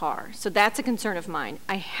destroys their car. So that's a concern of mine.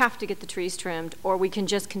 I have to get the trees trimmed, or we can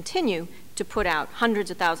just continue to put out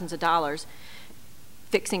hundreds of thousands of dollars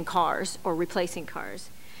fixing cars or replacing cars.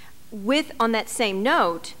 On that same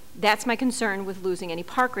note, that's my concern with losing any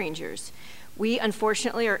park rangers. We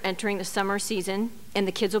unfortunately are entering the summer season, and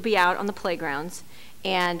the kids will be out on the playgrounds,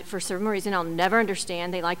 and for some reason I'll never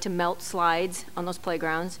understand, they like to melt slides on those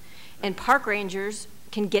playgrounds, and park rangers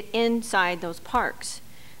can get inside those parks.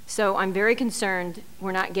 So I'm very concerned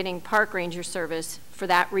we're not getting park ranger service for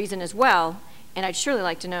that reason as well, and I'd surely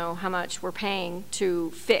like to know how much we're paying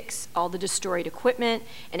to fix all the destroyed equipment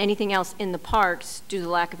and anything else in the parks due to the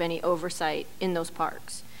lack of any oversight in those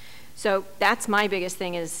parks. So that's my biggest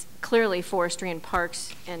thing, is clearly forestry and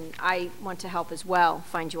parks, and I want to help as well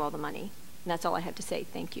find you all the money. And that's all I have to say.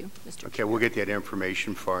 Thank you, Mr. Okay, we'll get that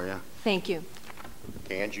information for you. Thank you.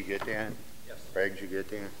 Dan, did you get that? Yes. Craig, did you get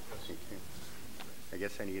that? Yes. Okay. I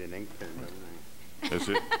guess I need an ink pen, don't I? That's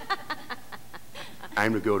it.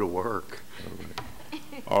 Time to go to work.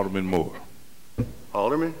 Alderman Moore.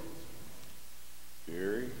 Alderman?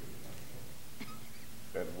 Gary,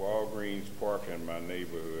 that Walgreens park in my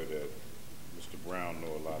neighborhood that Mr. Brown know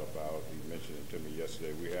a lot about, he mentioned it to me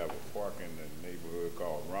yesterday. We have a park in the neighborhood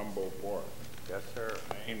called Rumbo Park. Yes, sir.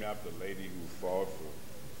 Named after the lady who fought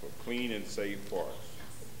for clean and safe parks.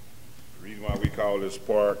 The reason why we call this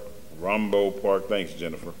park Rumbo Park, thanks,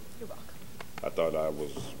 Jennifer. You're welcome. I thought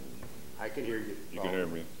I can hear you. You can hear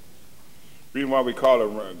me. The reason why we call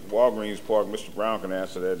it Walgreens Park, Mr. Brown can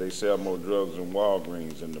answer that. They sell more drugs than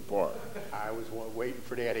Walgreens in the park. I was waiting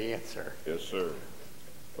for that answer. Yes, sir.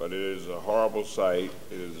 But it is a horrible sight.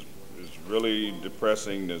 It's really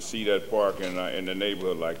depressing to see that park in the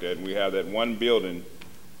neighborhood like that. And we have that one building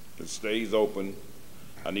that stays open.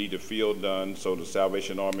 I need the field done so the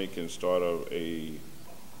Salvation Army can start a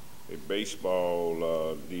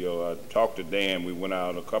baseball deal. I talked to Dan. We went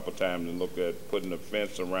out a couple times and looked at putting a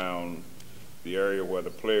fence around the area where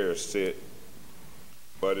the players sit.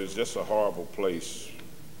 But it's just a horrible place,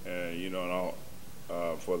 and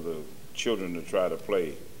for the children to try to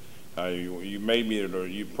play.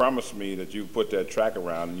 You promised me that you put that track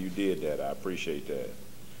around, and you did that. I appreciate that.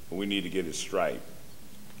 But we need to get it striped.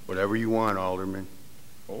 Whatever you want, Alderman.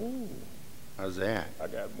 Oh. How's that? I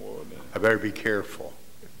got more than that. I better be careful.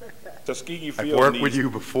 Tuskegee I've worked with you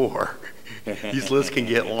before. These lists can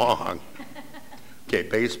get long. Okay,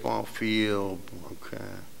 baseball field, okay.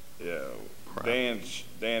 Yeah,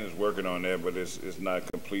 Dan is working on that, but it's not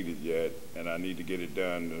completed yet, and I need to get it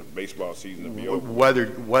done. The baseball season will be over.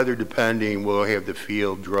 Weather depending, we'll have the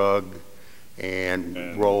field drugged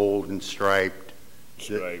and rolled and striped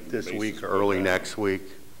this week or early next week.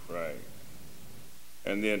 Right.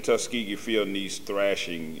 And then Tuskegee Field needs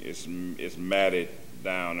thrashing. It's matted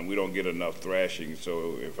down and we don't get enough thrashing.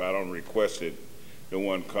 So if I don't request it, no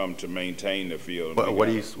one come to maintain the field. What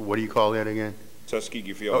do you call that again?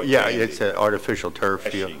 Tuskegee field. Oh, yeah, it's an artificial turf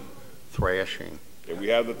field. Thrashing. Yeah, we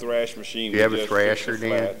have the thrash machine. Do you have a thrasher,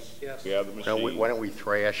 Dan? Yes. We have the machine. No, why don't we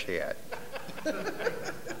thrash that?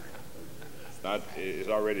 It's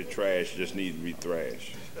already trashed, just needs to be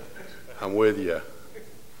thrashed. I'm with you.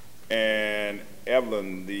 And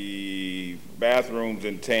Evelyn, the bathrooms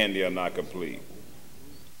in Tandy are not complete.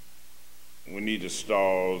 We need the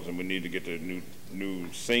stalls, and we need to get the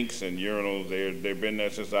new sinks and urinals. They've been there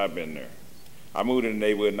since I've been there. I moved in the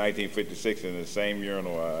neighborhood in 1956, and the same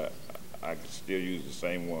urinal, I can still use the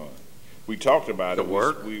same one. We talked about it.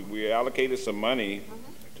 We allocated some money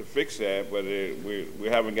to fix that, but we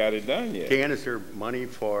haven't got it done yet. Dan, is there money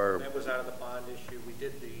for? That was out of the bond issue. We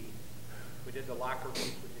did the locker rooms.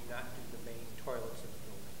 We did not do the main toilets in the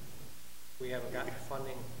building. We haven't gotten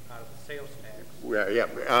funding out of the sales tax.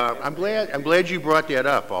 Yeah. I'm glad you brought that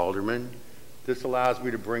up, Alderman. This allows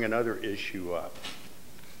me to bring another issue up.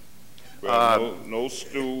 Well, no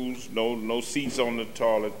stools, no seats on the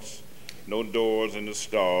toilets, no doors in the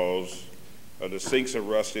stalls. The sinks are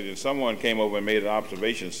rusted, and someone came over and made an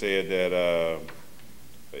observation, said that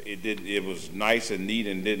it was nice and neat,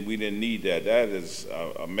 and we didn't need that. That is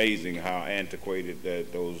amazing how antiquated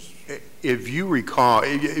that those. If you recall,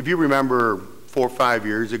 if you remember 4 or 5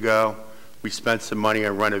 years ago, we spent some money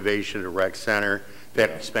on renovation of the rec center. In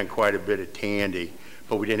fact, we spent quite a bit at Tandy,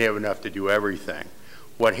 but we didn't have enough to do everything.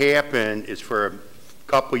 What happened is for a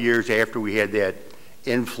couple of years after we had that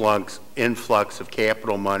influx of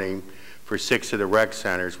capital money for 6 of the rec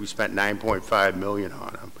centers, we spent $9.5 million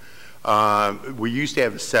on them. We used to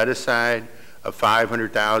have a set aside of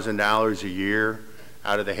 $500,000 a year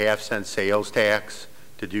out of the half-cent sales tax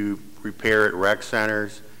to do repair at rec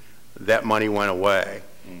centers. That money went away.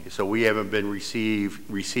 So we haven't been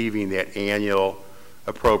receiving that annual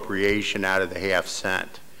appropriation out of the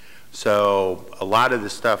half-cent. So a lot of the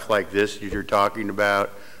stuff like this that you're talking about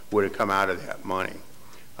would have come out of that money.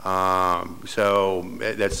 So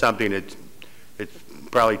that's something that it's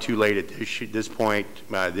probably too late at this point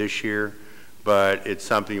this year, but it's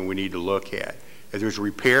something we need to look at. If there's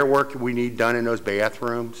repair work we need done in those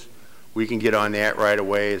bathrooms, we can get on that right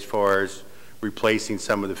away as far as replacing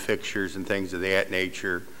some of the fixtures and things of that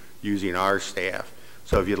nature using our staff.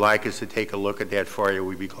 So if you'd like us to take a look at that for you,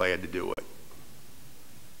 we'd be glad to do it.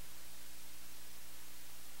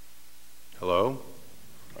 Hello?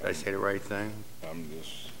 Did I say the right thing? I'm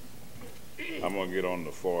gonna get on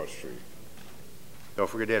the Forestry. Don't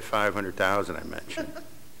forget that 500,000 I mentioned.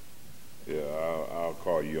 Yeah, I'll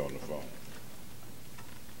call you on the phone.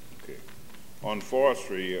 Okay. On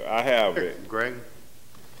Forestry, I have it. Greg?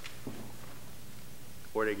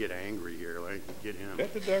 Before they get angry here, like, get him. Is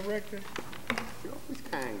that the director? You're always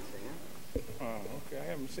kind, Sam. Oh, okay. I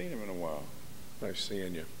haven't seen him in a while. Nice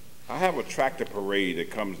seeing you. I have a tractor parade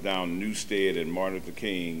that comes down Newstead and Martin Luther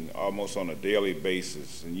King almost on a daily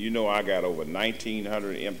basis. And you know I got over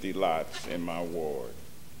 1,900 empty lots in my ward.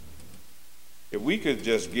 If we could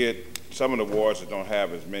just get some of the wards that don't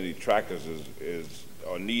have as many tractors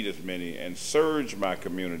or need as many and surge my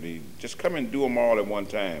community, just come and do them all at one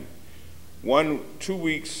time. 2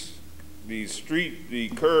 weeks, the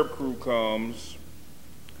curb crew comes.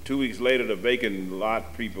 2 weeks later, the vacant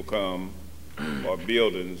lot people come, or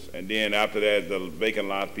buildings, and then after that, the vacant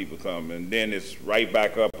lot people come, and then it's right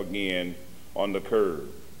back up again on the curb.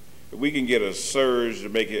 If we can get a surge to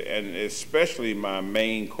make it, and especially my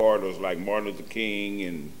main corridors like Martin Luther King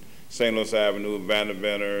and St. Louis Avenue,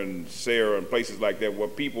 Vanderbilt, and Sarah, and places like that where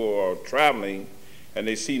people are traveling and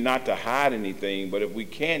they see not to hide anything, but if we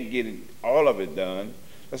can't get all of it done,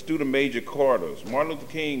 let's do the major corridors. Martin Luther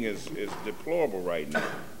King is deplorable right now.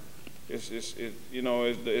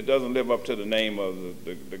 It doesn't live up to the name of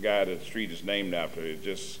the guy that the street is named after. It's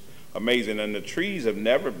just amazing. And the trees have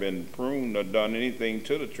never been pruned or done anything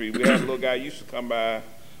to the tree. We had a little guy used to come by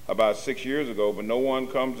about 6 years ago, but no one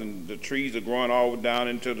comes, and the trees are growing all down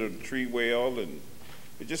into the tree well, and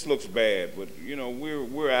it just looks bad. But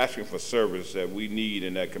we're asking for service that we need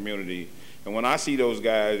in that community. And when I see those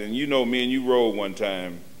guys, and me and you rode one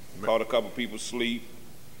time, caught a couple people sleep,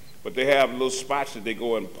 but they have little spots that they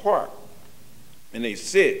go and park, and they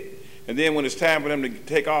sit. And then when it's time for them to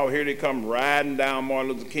take off, here they come riding down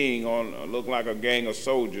Martin Luther King on look like a gang of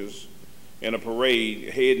soldiers in a parade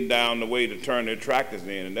heading down the way to turn their tractors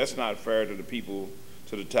in. And that's not fair to the people,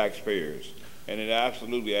 to the taxpayers. And it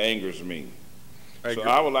absolutely angers me. So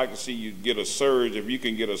I would like to see you get a surge, if you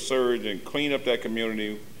can get a surge and clean up that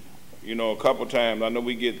community, a couple times. I know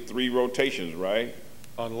we get 3 rotations, right?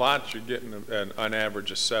 On lots, you're getting an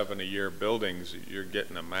average of 7 a year. Buildings, you're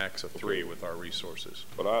getting a max of 3 with our resources.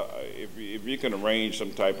 But if you can arrange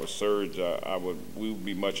some type of surge, we would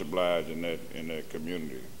be much obliged in that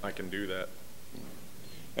community. I can do that.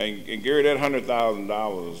 And Gary, that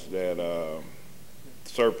 $100,000 that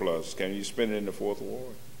surplus, can you spend it in the 4th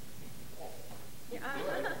Ward?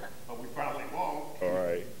 But we probably won't. All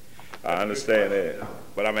right, I understand that,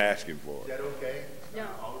 but I'm asking for it. Is that okay? No.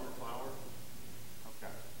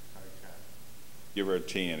 Give her a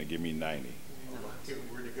 10 and give me 90. We're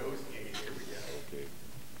negotiating. Here we go. Okay.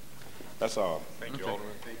 That's all. Thank you,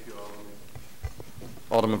 Alderman. Thank you,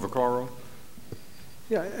 Alderman. Alderman Vaccaro?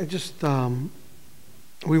 Yeah, I just,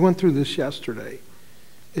 we went through this yesterday.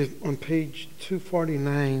 On page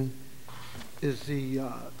 249 is they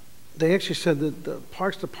actually said that the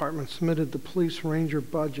Parks Department submitted the police ranger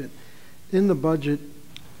budget. In the budget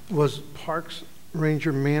was Parks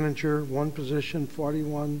Ranger Manager, one position,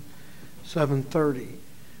 41,730.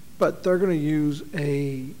 But they're going to use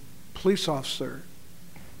a police officer.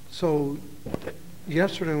 So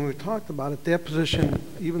yesterday when we talked about it, that position,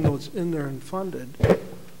 even though it's in there and funded,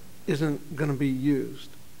 isn't going to be used.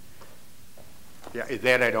 Yeah,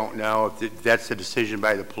 that I don't know. If that's a decision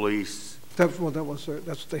by the police. That's what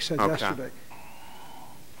they said yesterday.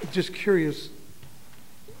 Just curious,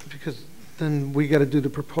 because then we got to do the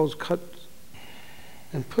proposed cut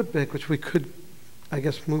and put back, which we could, I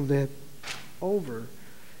guess, move that over.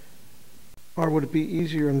 Or would it be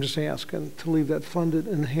easier, I'm just asking, to leave that funded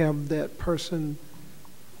and have that person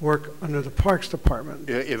work under the Parks Department?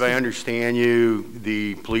 If I understand you,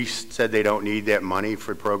 the police said they don't need that money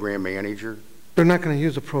for program manager? They're not going to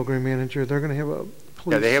use a program manager. They're going to have a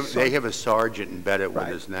police. Yeah, they have a sergeant embedded with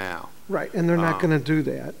us now. Right, and they're not going to do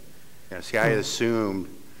that. Yeah, see, I assumed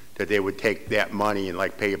that they would take that money and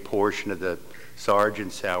like pay a portion of the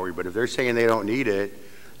sergeant's salary, but if they're saying they don't need it,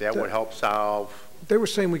 that would help solve. They were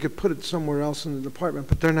saying we could put it somewhere else in the department,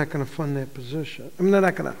 but they're not going to fund that position. I mean, they're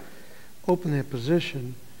not going to open that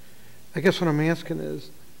position. I guess what I'm asking is,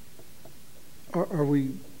 are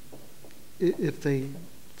we, if they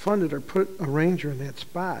funded or put a ranger in that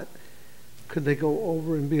spot, could they go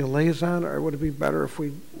over and be a liaison, or would it be better if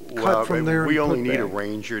we cut from there? We only need a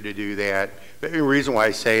ranger to do that. The reason why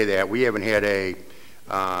I say that, we haven't had a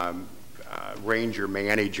ranger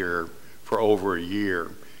manager for over a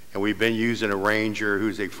year, and we've been using a ranger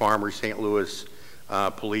who's a former St. Louis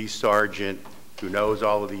police sergeant who knows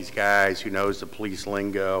all of these guys, who knows the police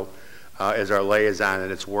lingo, as our liaison,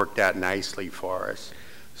 and it's worked out nicely for us.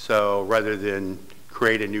 So rather than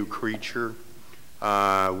create a new creature,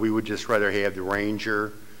 we would just rather have the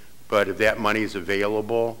ranger, but if that money is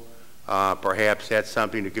available, perhaps that's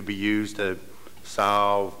something that could be used to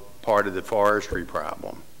solve part of the forestry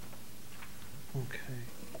problem.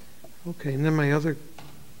 Okay, and then my other,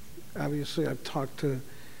 obviously I've talked to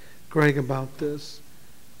Greg about this,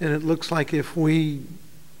 and it looks like if we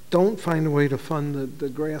don't find a way to fund the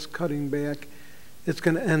grass cutting back, it's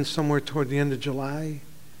going to end somewhere toward the end of July.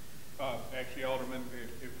 Actually, Alderman,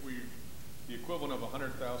 the equivalent of a $100,000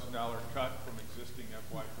 cut from existing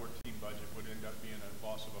FY14 budget would end up being a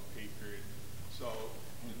loss of a pay period. So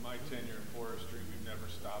in my tenure in forestry, we've never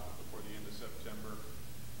stopped it before the end of September.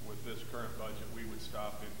 With this current budget, we would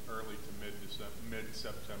stop it early to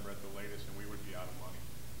mid-September at the latest, and we would be out of money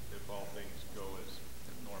if all things go as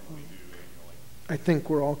normally do annually. I think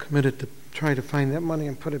we're all committed to try to find that money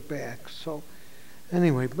and put it back. So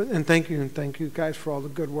anyway, and thank you guys for all the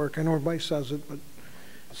good work. I know everybody says it, but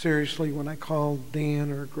seriously, when I call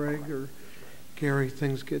Dan or Greg or Gary,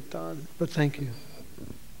 things get done. But thank you.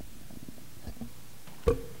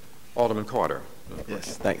 Alderman Carter.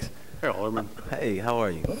 Yes, thanks. Hey, Alderman. Hey, how are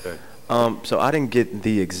you? Good. So I didn't get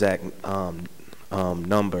the exact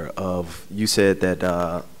number of, you said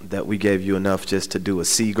that we gave you enough just to do a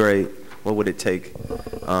C grade. What would it take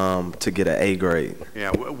to get an A grade?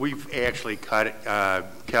 Yeah, we've actually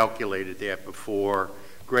calculated that before.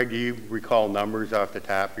 Greg, do you recall numbers off the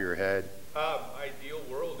top of your head? Ideal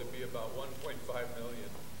world, it'd be about 1.5 million.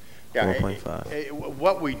 Yeah, 1.5.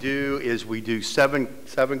 What we do is we do seven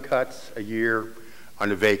cuts a year on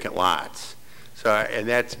the vacant lots. So, and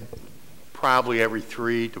that's probably every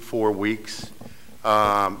 3 to 4 weeks.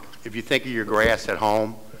 If you think of your grass at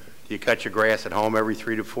home, do you cut your grass at home every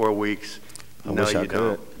 3 to 4 weeks? No, you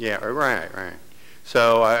don't. Yeah, right.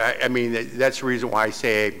 So, I mean, that's the reason why I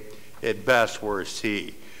say at best we're a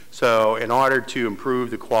C. So in order to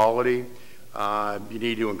improve the quality, you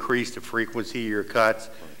need to increase the frequency of your cuts.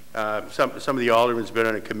 Some of the aldermen who's been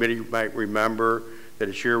on a committee might remember that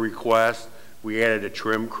at your request, we added a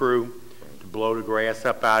trim crew to blow the grass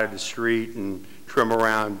up out of the street and trim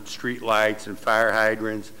around street lights and fire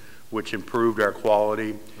hydrants, which improved our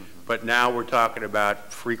quality. But now we're talking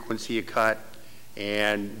about frequency of cut,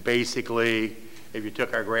 and basically, if you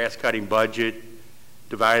took our grass cutting budget,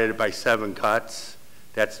 divided it by 7 cuts,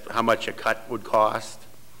 that's how much a cut would cost.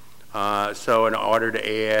 So in order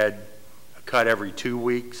to add a cut every 2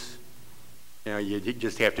 weeks, you know, you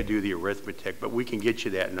just have to do the arithmetic, but we can get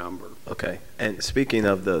you that number. Okay. And speaking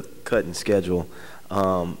of the cutting schedule,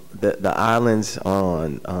 the islands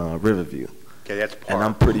on Riverview. Okay, that's part. And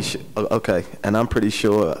I'm pretty sure. Okay, and I'm pretty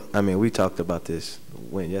sure. I mean, we talked about this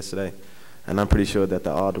yesterday, and I'm pretty sure that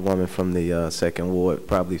the alderwoman from the 2nd Ward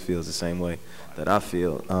probably feels the same way that I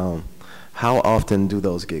feel. How often do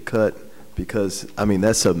those get cut? Because I mean,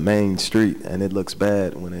 that's a main street, and it looks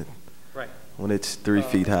bad when it's 3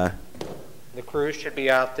 feet high. The crews should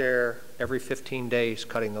be out there every 15 days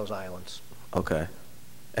cutting those islands. Okay,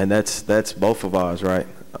 and that's both of ours, right?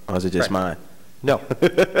 Or is it just mine? No,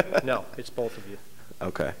 no, it's both of you.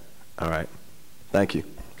 Okay, all right. Thank you.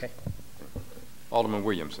 Okay. Alderman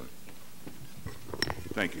Williamson.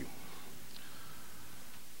 Thank you.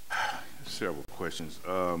 Several questions.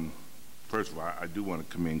 First of all, I do want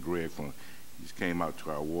to commend Greg for he came out to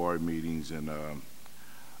our ward meetings, and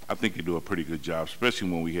I think they do a pretty good job, especially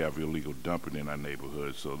when we have illegal dumping in our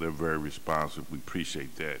neighborhood. So they're very responsive. We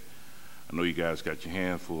appreciate that. I know you guys got your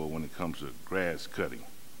hands full when it comes to grass cutting.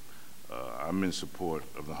 I'm in support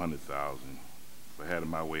of the 100,000. If I had it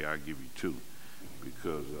my way, I'd give you 2,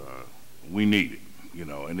 because we need it, you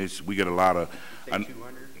know. And we get a lot of. 200.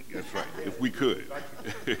 That's right. If we could,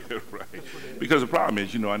 right? Because the problem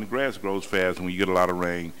is, you know, and the grass grows fast, and when you get a lot of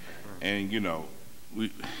rain, and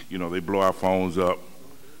they blow our phones up,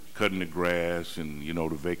 cutting the grass, and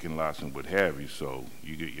the vacant lots and what have you. So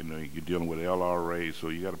you're dealing with LRA, so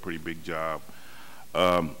you got a pretty big job.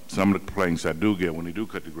 Some of the complaints I do get when they do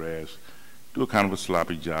cut the grass, do a kind of a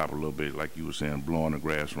sloppy job a little bit, like you were saying, blowing the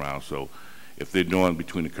grass around. So if they're doing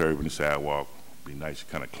between the curb and the sidewalk, it'd be nice to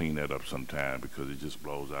kind of clean that up sometime, because it just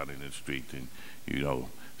blows out in the street, and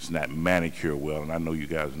it's not manicured well. And I know you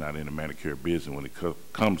guys are not in the manicure business. When it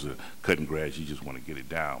comes to cutting grass, you just want to get it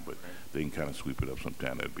down, but they can kind of sweep it up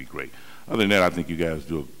sometime. That'd be great. Other than that, I think you guys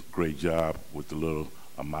do a great job with the little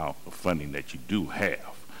amount of funding that you do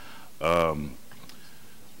have.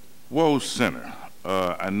 World Center.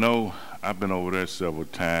 I know I've been over there several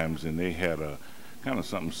times, and they had a kind of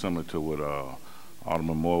something similar to what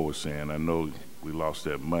Alderman Moore was saying. I know we lost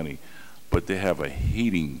that money, but they have a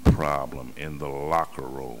heating problem in the locker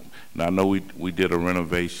room. Now, I know we did a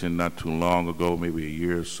renovation not too long ago, maybe a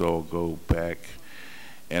year or so ago back,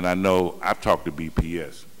 and I know I've talked to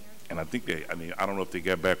BPS, and I think I don't know if they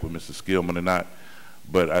got back with Mr. Skillman or not,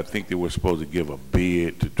 but I think they were supposed to give a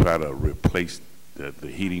bid to try to replace the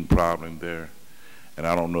heating problem there. And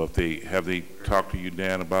I don't know if have they talked to you,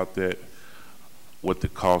 Dan, about that, what the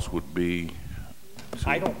cost would be?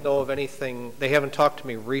 I don't know of anything. They haven't talked to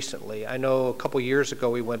me recently. I know a couple years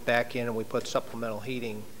ago we went back in and we put supplemental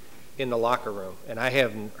heating in the locker room, and I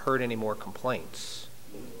haven't heard any more complaints.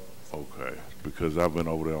 Okay, because I've been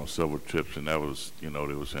over there on several trips, and that was, they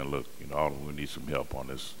were saying, look, Alderman, we need some help on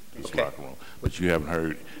this Okay. locker room. But you haven't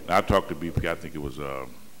heard. Now, I talked to BP, I think it was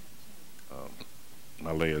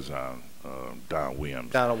my liaison, Don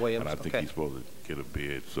Williams. Donald Williams, and I think okay. he's supposed to get a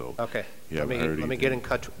bid, so. Okay, let me get in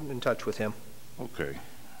touch with him. Okay.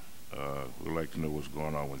 We'd like to know what's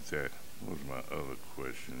going on with that. What was my other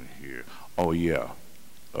question here? Oh, yeah.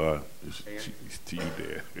 It's to you,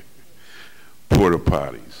 Dan. Porta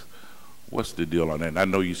potties. What's the deal on that? And I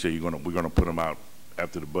know you say we're gonna put them out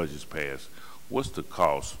after the budget's passed. What's the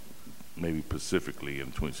cost, maybe specifically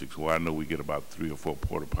in 26? Well, I know we get about 3 or 4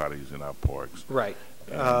 porta potties in our parks. Right.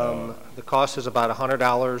 And, the cost is about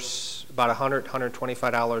 $100, about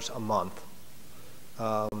 $125 a month.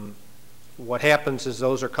 What happens is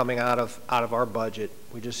those are coming out of our budget.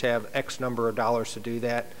 We just have X number of dollars to do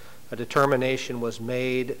that. A determination was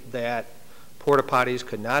made that porta potties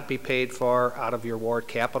could not be paid for out of your ward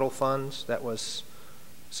capital funds. That was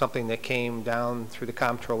something that came down through the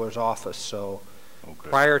comptroller's office. So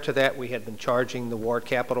prior to that, we had been charging the ward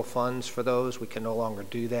capital funds for those. We can no longer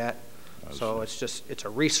do that. So it's a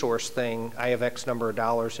resource thing. I have X number of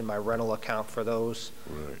dollars in my rental account for those.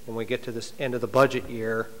 Right. When we get to this end of the budget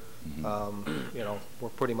year, we're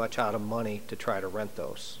pretty much out of money to try to rent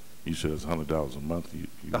those. You said it's $100 a month?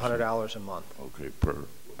 $100 a month. Okay, per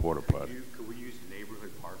porta potty. Could we use the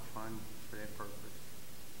neighborhood park fund for that purpose?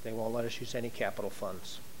 They won't let us use any capital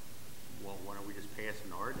funds. Well, why don't we just pass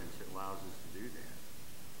an ordinance that allows us to do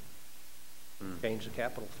that? Change the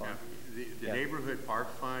capital fund. Now, the neighborhood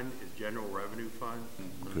park fund is general revenue fund.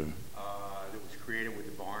 Okay. that was created with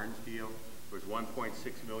the Barnes deal. It was $1.6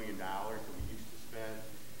 million that we used to spend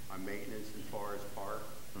on maintenance in Forest Park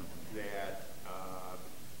that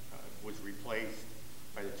was replaced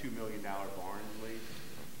by the $2 million Barnes lease.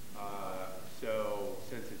 So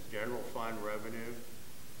since it's general fund revenue,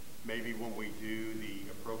 maybe when we do the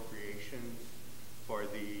appropriations for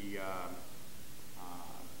the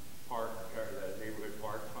the neighborhood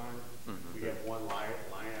park fund, we have one line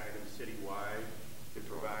item citywide that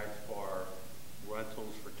provides for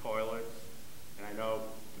rentals for toilets. And I know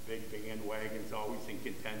the big bandwagon's always in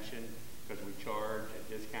contention because we charge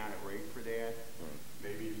a discounted rate for that.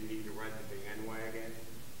 Maybe if you need to rent the bandwagon,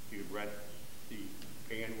 you'd rent the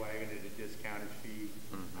bandwagon at a discounted fee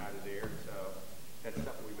out of there. So that's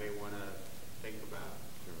something we may want to think about.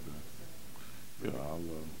 Yeah,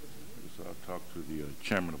 I'll talk to the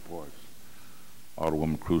chairman of parks,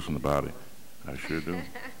 Alderwoman Cruzen, about it. I sure do.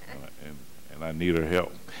 And I need her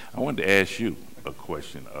help. I wanted to ask you a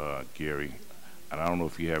question, Gary, and I don't know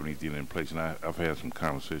if you have anything in place, and I've had some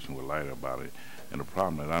conversation with Leiter about it, and the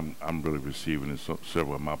problem that I'm really receiving in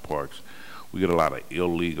several of my parks, we get a lot of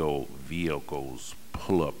illegal vehicles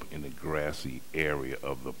pull up in the grassy area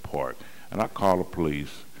of the park, and I call the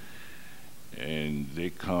police, and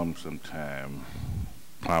they come sometime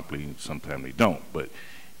promptly, and sometimes they don't, but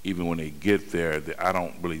even when they get there, I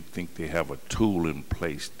don't really think they have a tool in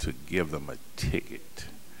place to give them a ticket,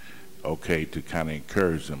 okay, to kind of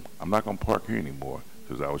encourage them. I'm not going to park here anymore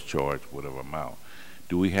because I was charged whatever amount.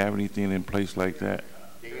 Do we have anything in place like that?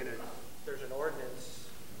 There's an ordinance.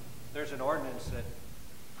 There's an ordinance that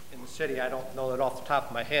in the city, I don't know it off the top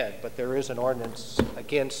of my head, but there is an ordinance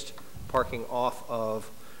against parking off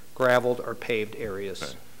of graveled or paved areas.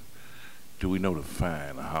 Okay. Do we know the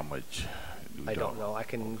fine or how much? I don't know. I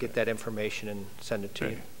can get that information and send it to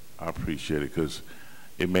you. I appreciate it because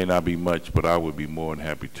it may not be much, but I would be more than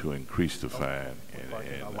happy to increase the fine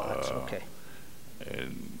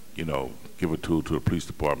and you know, give a tool to the police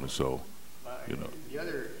department. So, you know. The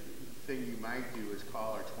other thing you might do is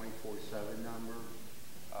call our 24/7 number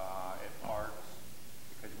at parks,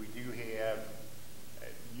 because we do have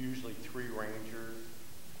usually 3 rangers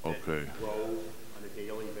that rove on a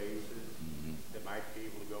daily basis that might be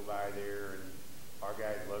able to go by there, and our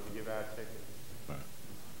guys love to give out tickets.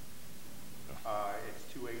 It's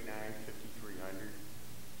 289-5300.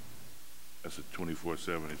 That's a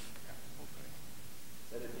 24/7. Okay.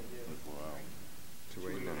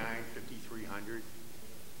 289-5300.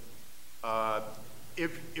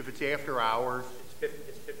 If it's after hours,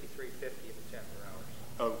 it's 5350 if it's after hours.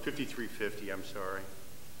 Oh, 5350. I'm sorry.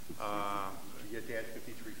 You get that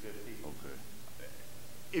 5350. Okay.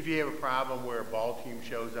 If you have a problem where a ball team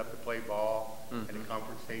shows up to play ball and the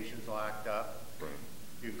comfort station's locked up,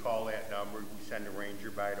 you can call that number. We send a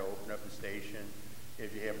ranger by to open up the station.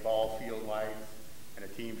 If you have ball field lights and a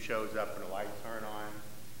team shows up and the lights aren't on,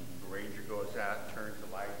 the ranger goes out and turns the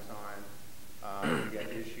lights on. We got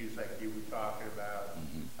issues like you were talking about.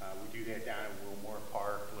 We do that down at Wilmore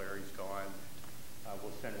Park. Larry's gone.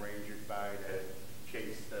 We'll send rangers by to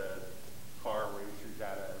chase the car racers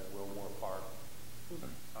out of Wilmore Park.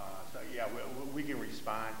 So yeah, we can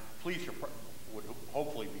respond. Police would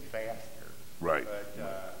hopefully be faster. Right.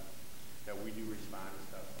 But we do respond to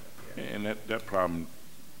stuff like that. And that problem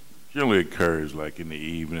generally occurs like in the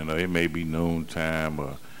evening, or it may be noontime,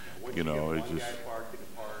 or you know, it's just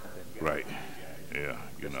right. Yeah,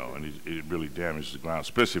 you know, and it really damages the ground,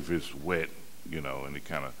 especially if it's wet, you know, and it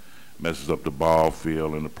kind of messes up the ball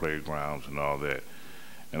field and the playgrounds and all that.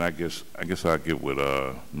 And I guess I'll get with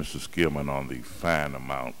Mr. Skillman on the fine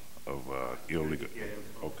amount of illegal.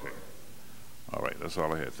 Okay. All right, that's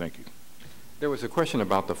all I had. Thank you. There was a question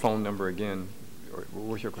about the phone number again. What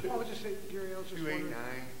was your question? I was just saying, Gary, I was just wondering.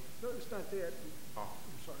 289. No, it's not that. Oh,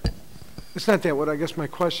 I'm sorry. It's not that. What I guess my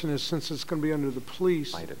question is, since it's going to be under the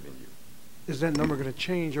police, Might have been you. is that number going to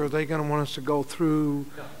change, or are they going to want us to go through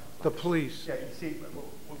the police? Yeah, you see,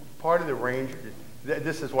 part of the ranger,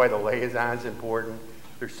 this is why the liaison's important.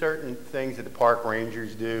 There's certain things that the park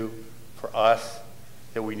rangers do for us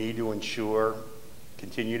that we need to ensure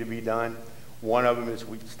continue to be done. One of them is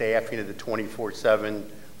staffing of the 24/7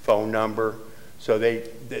 phone number, so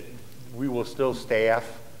that we will still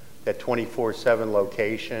staff that 24/7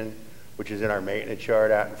 location, which is in our maintenance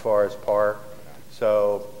yard out in Forest Park.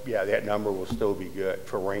 So yeah, that number will still be good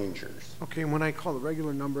for rangers. Okay, and when I call the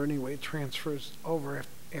regular number anyway, it transfers over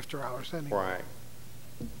after hours anyway. Right.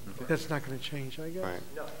 That's not going to change, I guess. Right.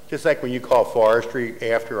 No. Just like when you call Forestry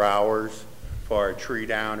after hours for a tree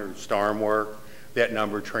down or storm work, that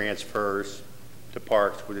number transfers to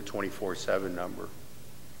parks with a 24/7 number.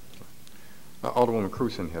 Alderwoman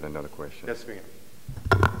Cruzen had another question. Yes, ma'am.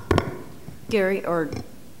 Gary or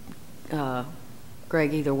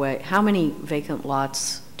Greg, either way, how many vacant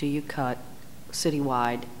lots do you cut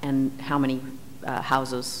citywide, and how many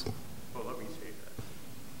houses? Well, let me say that.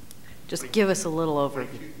 Just give us a little overview.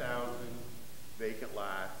 22,000 vacant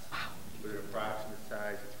lots with an approximate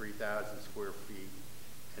size of 3,000 square feet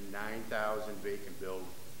and 9,000 vacant buildings.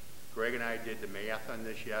 Greg and I did the math on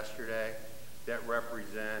this yesterday. That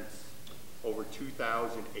represents over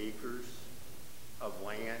 2,000 acres of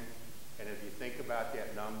land. And if you think about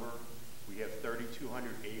that number, we have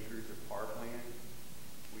 3,200 acres of parkland.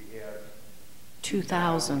 We have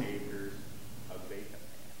 2,000 acres of vacant land.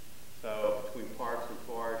 So between parks and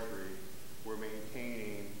forestry, we're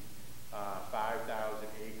maintaining 5,000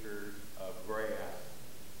 acres of grass.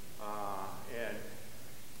 And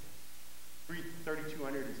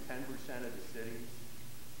 3,200 is 10% of the city's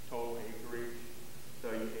total acreage.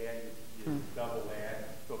 So you add, you double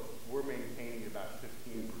that. So we're maintaining about 15%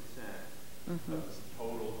 of the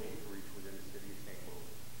total acreage within the city of St.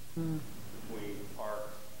 Louis between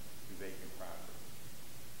parks and vacant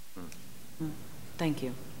property. Thank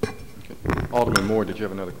you. Okay. Alderman Moore, did you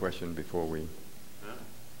have another question before we? Huh?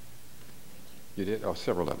 You did? Oh,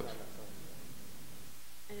 several others.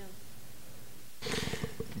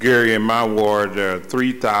 Gary, in my ward, there are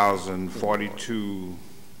 3,042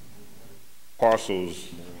 parcels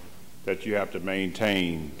that you have to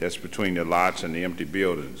maintain. That's between the lots and the empty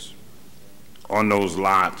buildings. On those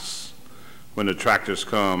lots, when the tractors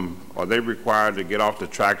come, are they required to get off the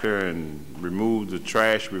tractor and remove the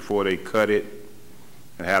trash before they cut it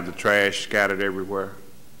and have the trash scattered everywhere?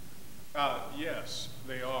 Yes,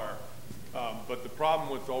 they are. But the problem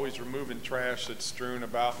with always removing trash that's strewn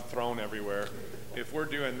about and thrown everywhere, if we're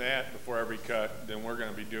doing that before every cut, then we're going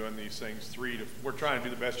to be doing these things we're trying to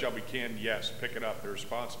do the best job we can. Yes, pick it up, they're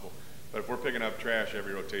responsible. But if we're picking up trash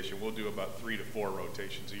every rotation, we'll do about 3 to 4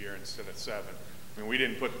 rotations a year instead of 7. I mean, we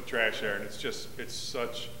didn't put the trash there, and it's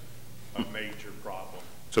such a major problem.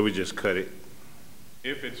 So we just cut it?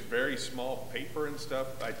 If it's very small paper and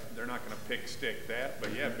stuff, they're not going to stick that.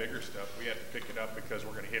 But yeah, bigger stuff, we have to pick it up because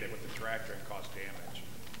we're going to hit it with the tractor and cause damage.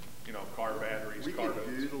 You know, car batteries, we car can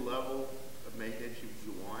hoods. do the level of maintenance if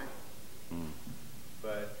you want,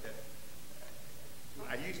 but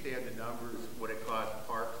I used to have the numbers, what it costs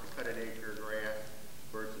parks to cut an acre of grass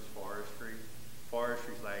versus forestry.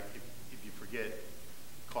 Forestry's like, if you forget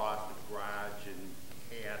cost of garage and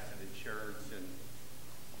gas and insurance and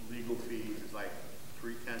legal fees, it's like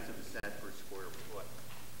 0.3 cents per square foot.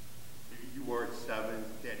 If you were at 7,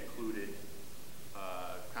 that included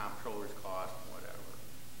comptroller's cost and whatever.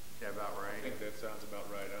 Is that about right? I think that sounds about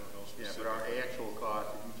right. I don't know specifically. Yeah, but our actual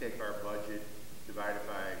cost, if you take our budget divided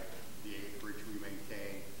by the acreage we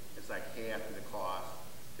maintain, it's like half of the cost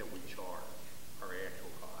that we charge, our actual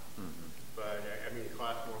cost. But, I mean, it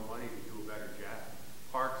costs more money to do a better job.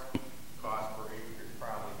 Parks cost per acre is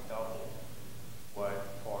probably double what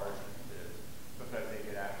forestry is because they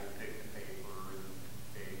get out and pick the paper and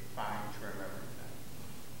they fine trim everything.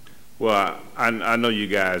 Well, I know you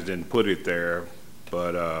guys didn't put it there,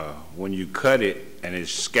 but when you cut it and it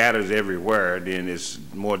scatters everywhere, then it's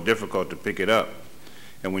more difficult to pick it up.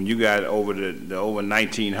 And when you got over the over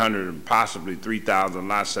 1,900, possibly 3,000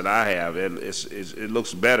 lots that I have, it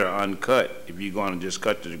looks better uncut if you're going to just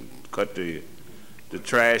cut the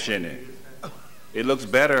trash in it. It looks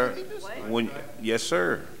better when, yes,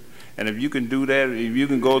 sir. And if you can do that, if you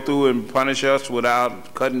can go through and punish us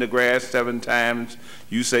without cutting the grass 7 times,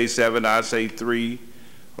 you say 7, I say 3,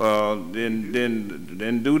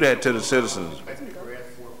 then do that to the citizens.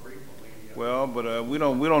 Well, but we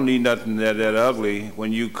don't need nothing that ugly.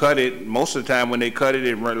 When you cut it, most of the time when they cut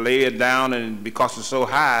it, lay it down, and because it's so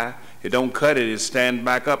high, it don't cut it. It stands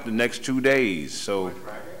back up the next 2 days. So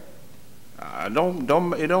it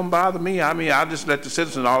don't bother me. I mean, I just let the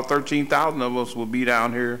citizens, all 13,000 of us, will be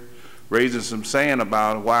down here raising some sand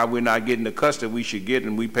about why we're not getting the cuts that we should get,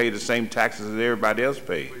 and we pay the same taxes as everybody else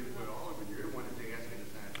pays.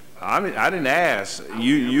 I mean, I didn't ask.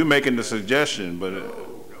 You making the suggestion, but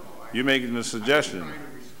you're making the suggestion.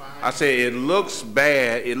 I say it looks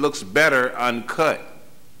bad. It looks better uncut.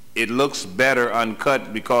 It looks better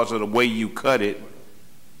uncut because of the way you cut it.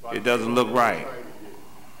 It doesn't look right.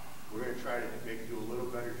 We're going to try to do a little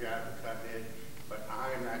better job of cutting it, but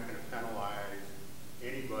I am not going to penalize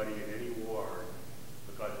anybody in any ward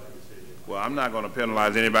because of the decision. Well, I'm not going to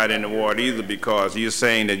penalize anybody in the ward either because you're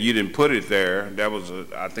saying that you didn't put it there. That was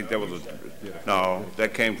I think that was no,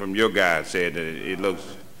 that came from your guy said that it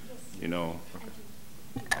looks, you know,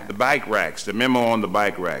 the bike racks, the memo on the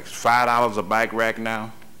bike racks, $5 a bike rack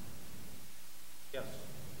now? Yes.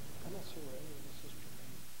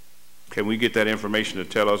 Can we get that information to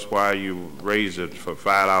tell us why you raised it for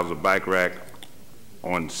 $5 a bike rack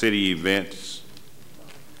on city events?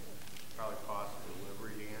 Probably cost of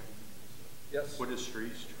delivery, Dan. Yes. What does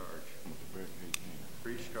streets charge?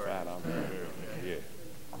 Streets charge. Yeah.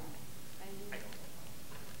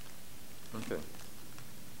 Okay.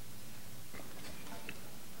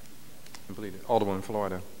 Completed. Alderman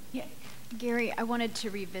Florida. Yeah, Gary, I wanted to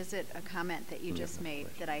revisit a comment that you just made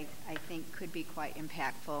that I think could be quite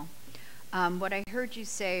impactful. What I heard you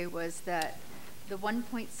say was that the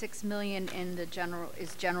 1.6 million in the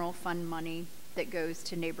general fund money that goes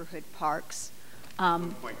to neighborhood parks. 1.2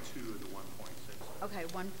 of the 1.6. Okay,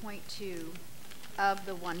 1.2 of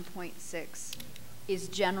the 1.6 is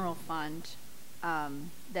general fund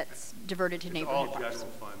that's diverted to neighborhood parks. All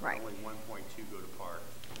general fund, right. Only 1.2 go to parks.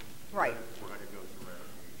 Right. 400 goes to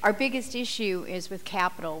revenue. Our biggest issue is with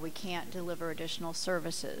capital, we can't deliver additional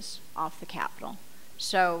services off the capital.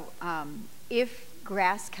 So if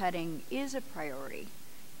grass cutting is a priority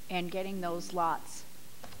and getting those lots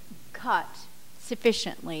cut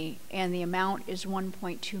sufficiently and the amount is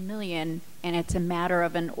 1.2 million and it's a matter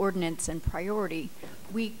of an ordinance and priority,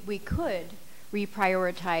 we could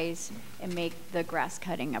reprioritize and make the grass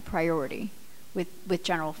cutting a priority with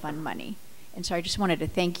general fund money. And so I just wanted to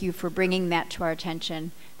thank you for bringing that to our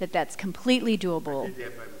attention, that that's completely doable. I did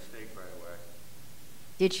that by mistake, by the way.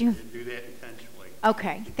 Did you? I didn't do that intentionally.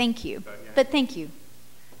 Okay, thank you. But thank you.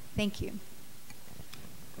 Thank you.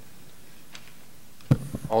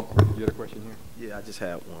 You had a question here? Yeah, I just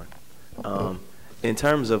had one. In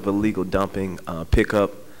terms of illegal dumping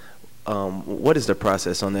pickup, what is the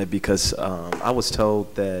process on that? Because I was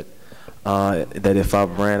told that that if I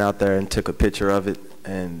ran out there and took a picture of it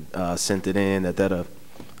and sent it in, that'll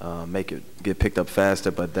make it get picked up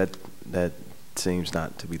faster, but that seems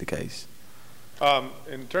not to be the case.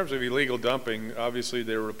 In terms of illegal dumping, obviously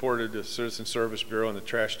they were reported to Citizen Service Bureau and the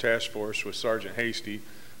Trash Task Force with Sergeant Hasty.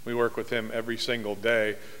 We work with him every single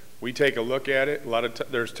day. We take a look at it.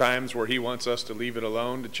 There's times where he wants us to leave it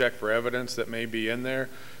alone to check for evidence that may be in there.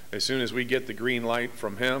 As soon as we get the green light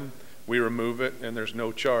from him, we remove it and there's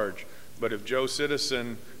no charge. But if Joe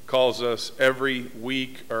Citizen calls us every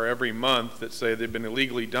week or every month that say they've been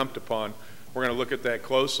illegally dumped upon, we're going to look at that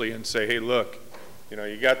closely and say, hey, look, you know,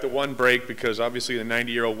 you got the one break because obviously the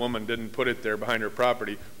 90-year-old woman didn't put it there behind her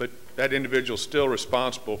property, but that individual's still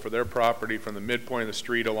responsible for their property from the midpoint of the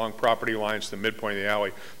street along property lines to the midpoint of the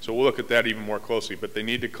alley. So we'll look at that even more closely. But they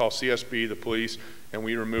need to call CSB, the police, and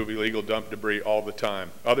we remove illegal dump debris all the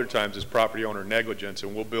time. Other times it's property owner negligence,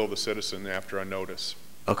 and we'll bill the citizen after a notice.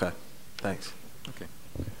 Okay, thanks. Okay.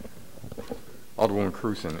 Alderwoman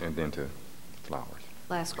Cruz and then to Flowers.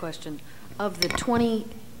 Last question. Of the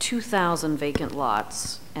 22,000 vacant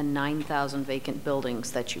lots and 9,000 vacant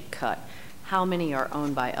buildings that you cut, how many are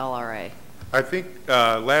owned by LRA? I think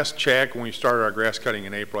last check when we started our grass cutting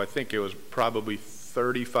in April, I think it was probably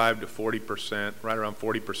 35 to 40%, right around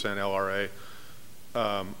 40%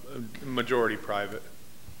 LRA, majority private.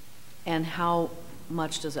 And how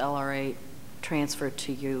much does LRA transfer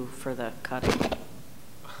to you for the cutting?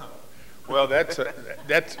 Well, that's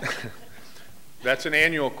an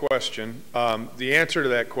annual question. The answer to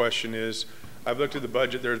that question is, I've looked at the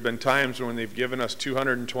budget. There's been times when they've given us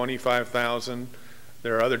 $225,000.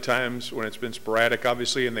 There are other times when it's been sporadic,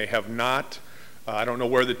 obviously, and they have not. I don't know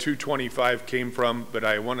where the 225 came from, but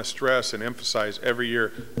I want to stress and emphasize every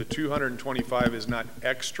year the 225 is not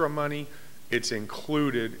extra money. It's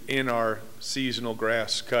included in our seasonal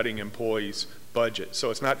grass cutting employees budget,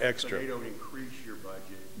 so it's not extra. So they don't increase your budget.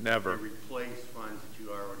 Never. They replace funds that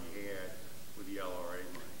you already had with the LRA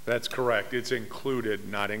money. That's correct. It's included,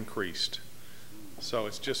 not increased. So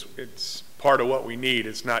it's part of what we need.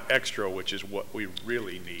 It's not extra, which is what we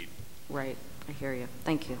really need. Right. I hear you.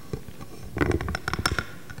 Thank you.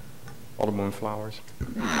 Alderman Flowers.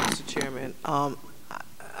 Mr. Chairman, I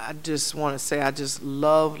just want to say I just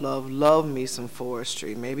love me some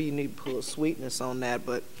forestry. Maybe you need to put a sweetness on that,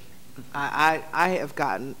 but I have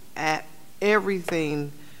gotten at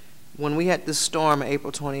everything. When we had this storm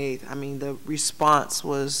April 28th, I mean, the response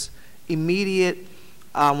was immediate.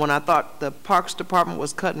 When I thought the Parks Department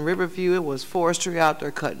was cutting Riverview, it was forestry out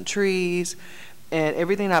there cutting trees. And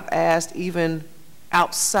everything I've asked, even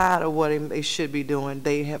outside of what they should be doing,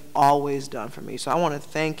 they have always done for me. So I want to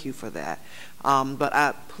thank you for that. But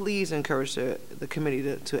I please encourage the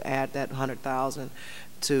committee to add that 100,000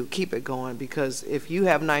 to keep it going, because if you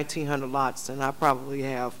have 1,900 lots, then I probably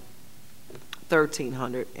have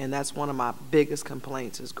 1,300, and that's one of my biggest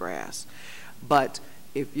complaints is grass. But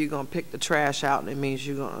if you're going to pick the trash out and it means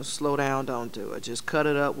you're going to slow down, don't do it. Just cut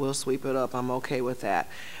it up, we'll sweep it up. I'm okay with that.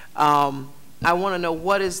 I want to know,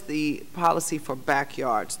 what is the policy for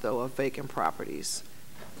backyards, though, of vacant properties?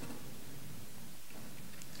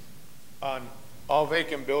 On all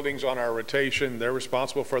vacant buildings on our rotation, they're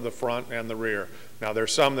responsible for the front and the rear. Now,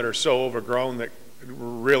 there's some that are so overgrown that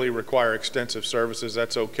really require extensive services.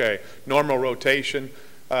 That's okay. Normal rotation,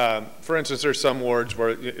 for instance, there's some wards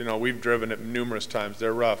where, you know, we've driven it numerous times.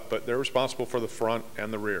 They're rough, but they're responsible for the front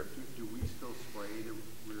and the rear. Do we still spray the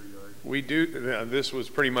rear yard? We do. This was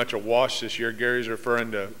pretty much a wash this year. Gary's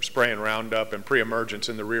referring to spraying Roundup and pre-emergence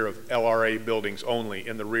in the rear of LRA buildings only,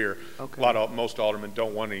 in the rear. Okay. Most aldermen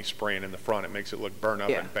don't want any spraying in the front. It makes it look burn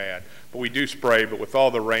up and bad. But we do spray, but with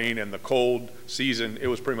all the rain and the cold season, it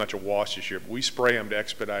was pretty much a wash this year. But we spray them to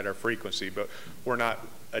expedite our frequency, but we're not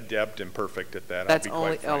adept and perfect at that. That's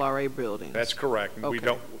only LRA buildings? That's correct. And we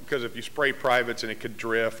don't, because if you spray privates and it could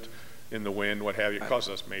drift in the wind, what have you, it causes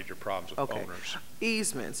us major problems with owners.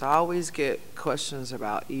 Easements. I always get questions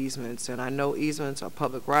about easements, and I know easements are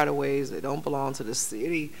public right-of-ways. They don't belong to the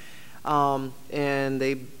city, and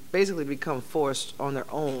they basically become forced on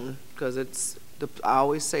their own, because I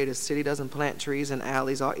always say the city doesn't plant trees in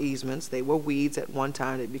alleys or easements. They were weeds at one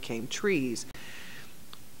time. They became trees.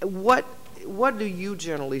 What do you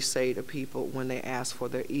generally say to people when they ask for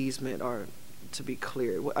their easement or to be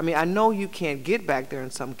cleared? I mean, I know you can't get back there in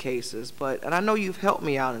some cases, and I know you've helped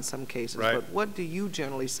me out in some cases, right. But what do you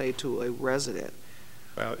generally say to a resident?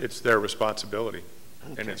 Well, it's their responsibility,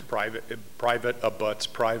 and it's private. Private abuts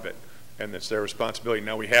private, and it's their responsibility.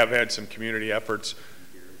 Now, we have had some community efforts.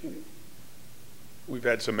 We've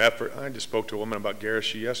had some effort. I just spoke to a woman about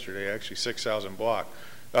Garrishy yesterday, actually 6,000 block.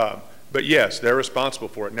 But yes, they're responsible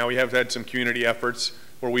for it. Now, we have had some community efforts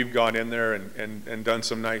where we've gone in there and done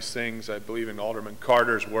some nice things. I believe in Alderman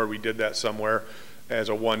Carter's where we did that somewhere as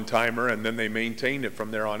a one-timer, and then they maintained it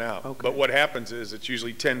from there on out. Okay. But what happens is it's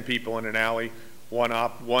usually 10 people in an alley.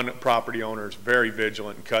 One property owner is very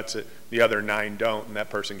vigilant and cuts it. The other 9 don't, and that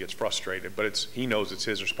person gets frustrated. But he knows it's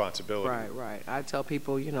his responsibility. Right. I tell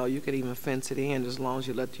people, you know, you could even fence it in as long as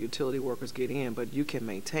you let the utility workers get in, but you can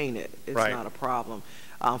maintain it. It's not a problem.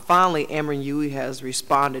 Finally, Ameren UE has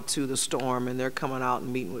responded to the storm, and they're coming out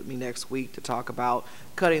and meeting with me next week to talk about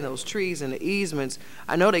cutting those trees and the easements.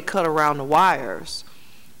 I know they cut around the wires,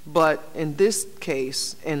 but in this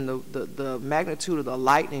case, in the magnitude of the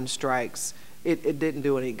lightning strikes, it didn't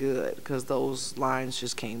do any good because those lines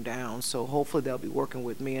just came down. So hopefully they'll be working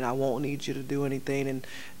with me, and I won't need you to do anything, and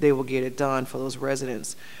they will get it done for those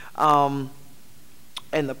residents. That's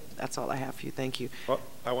all I have for you. Thank you. Well,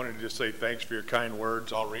 I wanted to just say thanks for your kind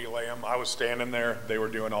words. I'll relay them. I was standing there. They were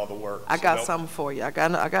doing all the work. I got something for you. I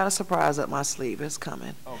got a surprise up my sleeve. It's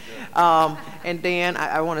coming. Oh, good. And Dan,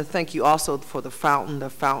 I want to thank you also for the fountain.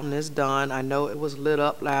 The fountain is done. I know it was lit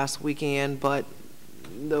up last weekend, but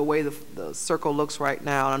the way the circle looks right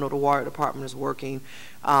now, and I know the water department is working,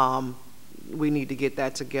 we need to get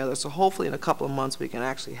that together. So hopefully in a couple of months we can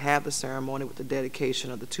actually have the ceremony with the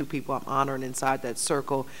dedication of the 2 people I'm honoring inside that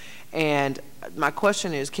circle. And my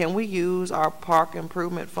question is, can we use our park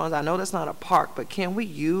improvement funds? I know that's not a park, but can we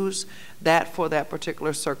use that for that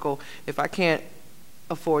particular circle? If I can't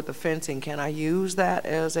afford the fencing, can I use that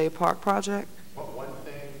as a park project? Well, one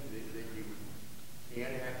thing that you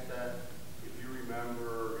can access, if you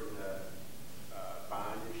remember in the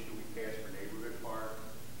bond issue we passed for Niebruegge Park,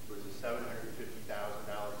 there was a $750,000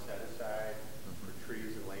 set aside for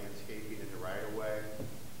trees and landscaping in the right-of-way,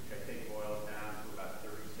 which I think boils down to about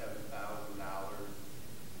 $37,000.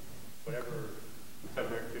 Whatever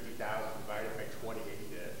 750,000 divided by 28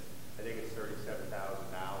 is, I think it's $37,000.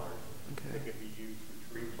 Okay. That could be used for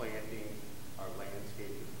tree planting or landscape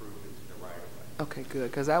improvements in the right-of-way. Okay, good,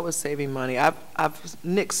 because that was saving money. I've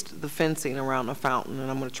nixed the fencing around the fountain, and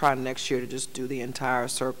I'm going to try next year to just do the entire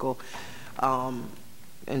circle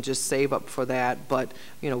and just save up for that. But,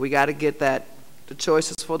 you know, we got to get the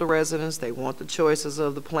choices for the residents. They want the choices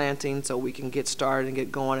of the planting so we can get started and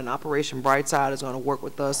get going. And Operation Brightside is going to work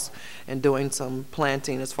with us and doing some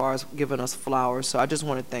planting as far as giving us flowers. So I just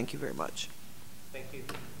want to thank you very much. Thank you.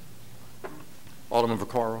 Alderman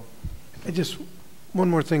Vaccaro. Just one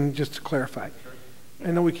more thing just to clarify.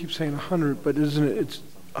 I know we keep saying 100, but isn't it, it's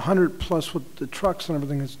 100 plus with the trucks and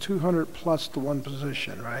everything, it's 200 plus the one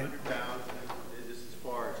position, right? 100,000, this is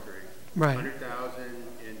forestry. Right. 100,000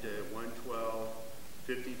 into 112,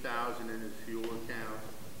 50,000 in the fuel account,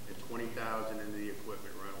 and 20,000 in the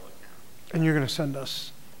equipment rental account. And you're going to send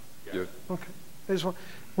us? Yes. Okay. I just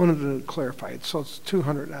wanted to clarify it. So it's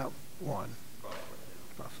 200 out one.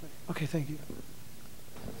 Roughly. Okay, thank you.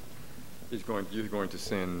 You're going to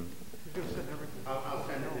send. I'll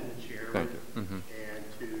send it to the chairman. Thank you. Mm-hmm. And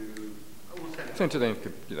we'll send it to the,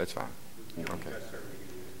 that's fine. Okay.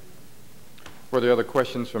 Were there other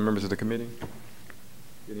questions from members of the committee?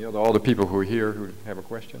 Any other, all the people who are here who have a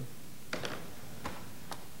question?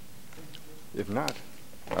 If not,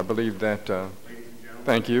 I believe that,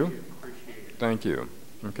 thank you. Thank you.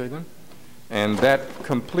 Okay then. And that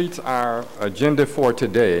completes our agenda for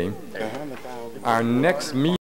today. Our next meeting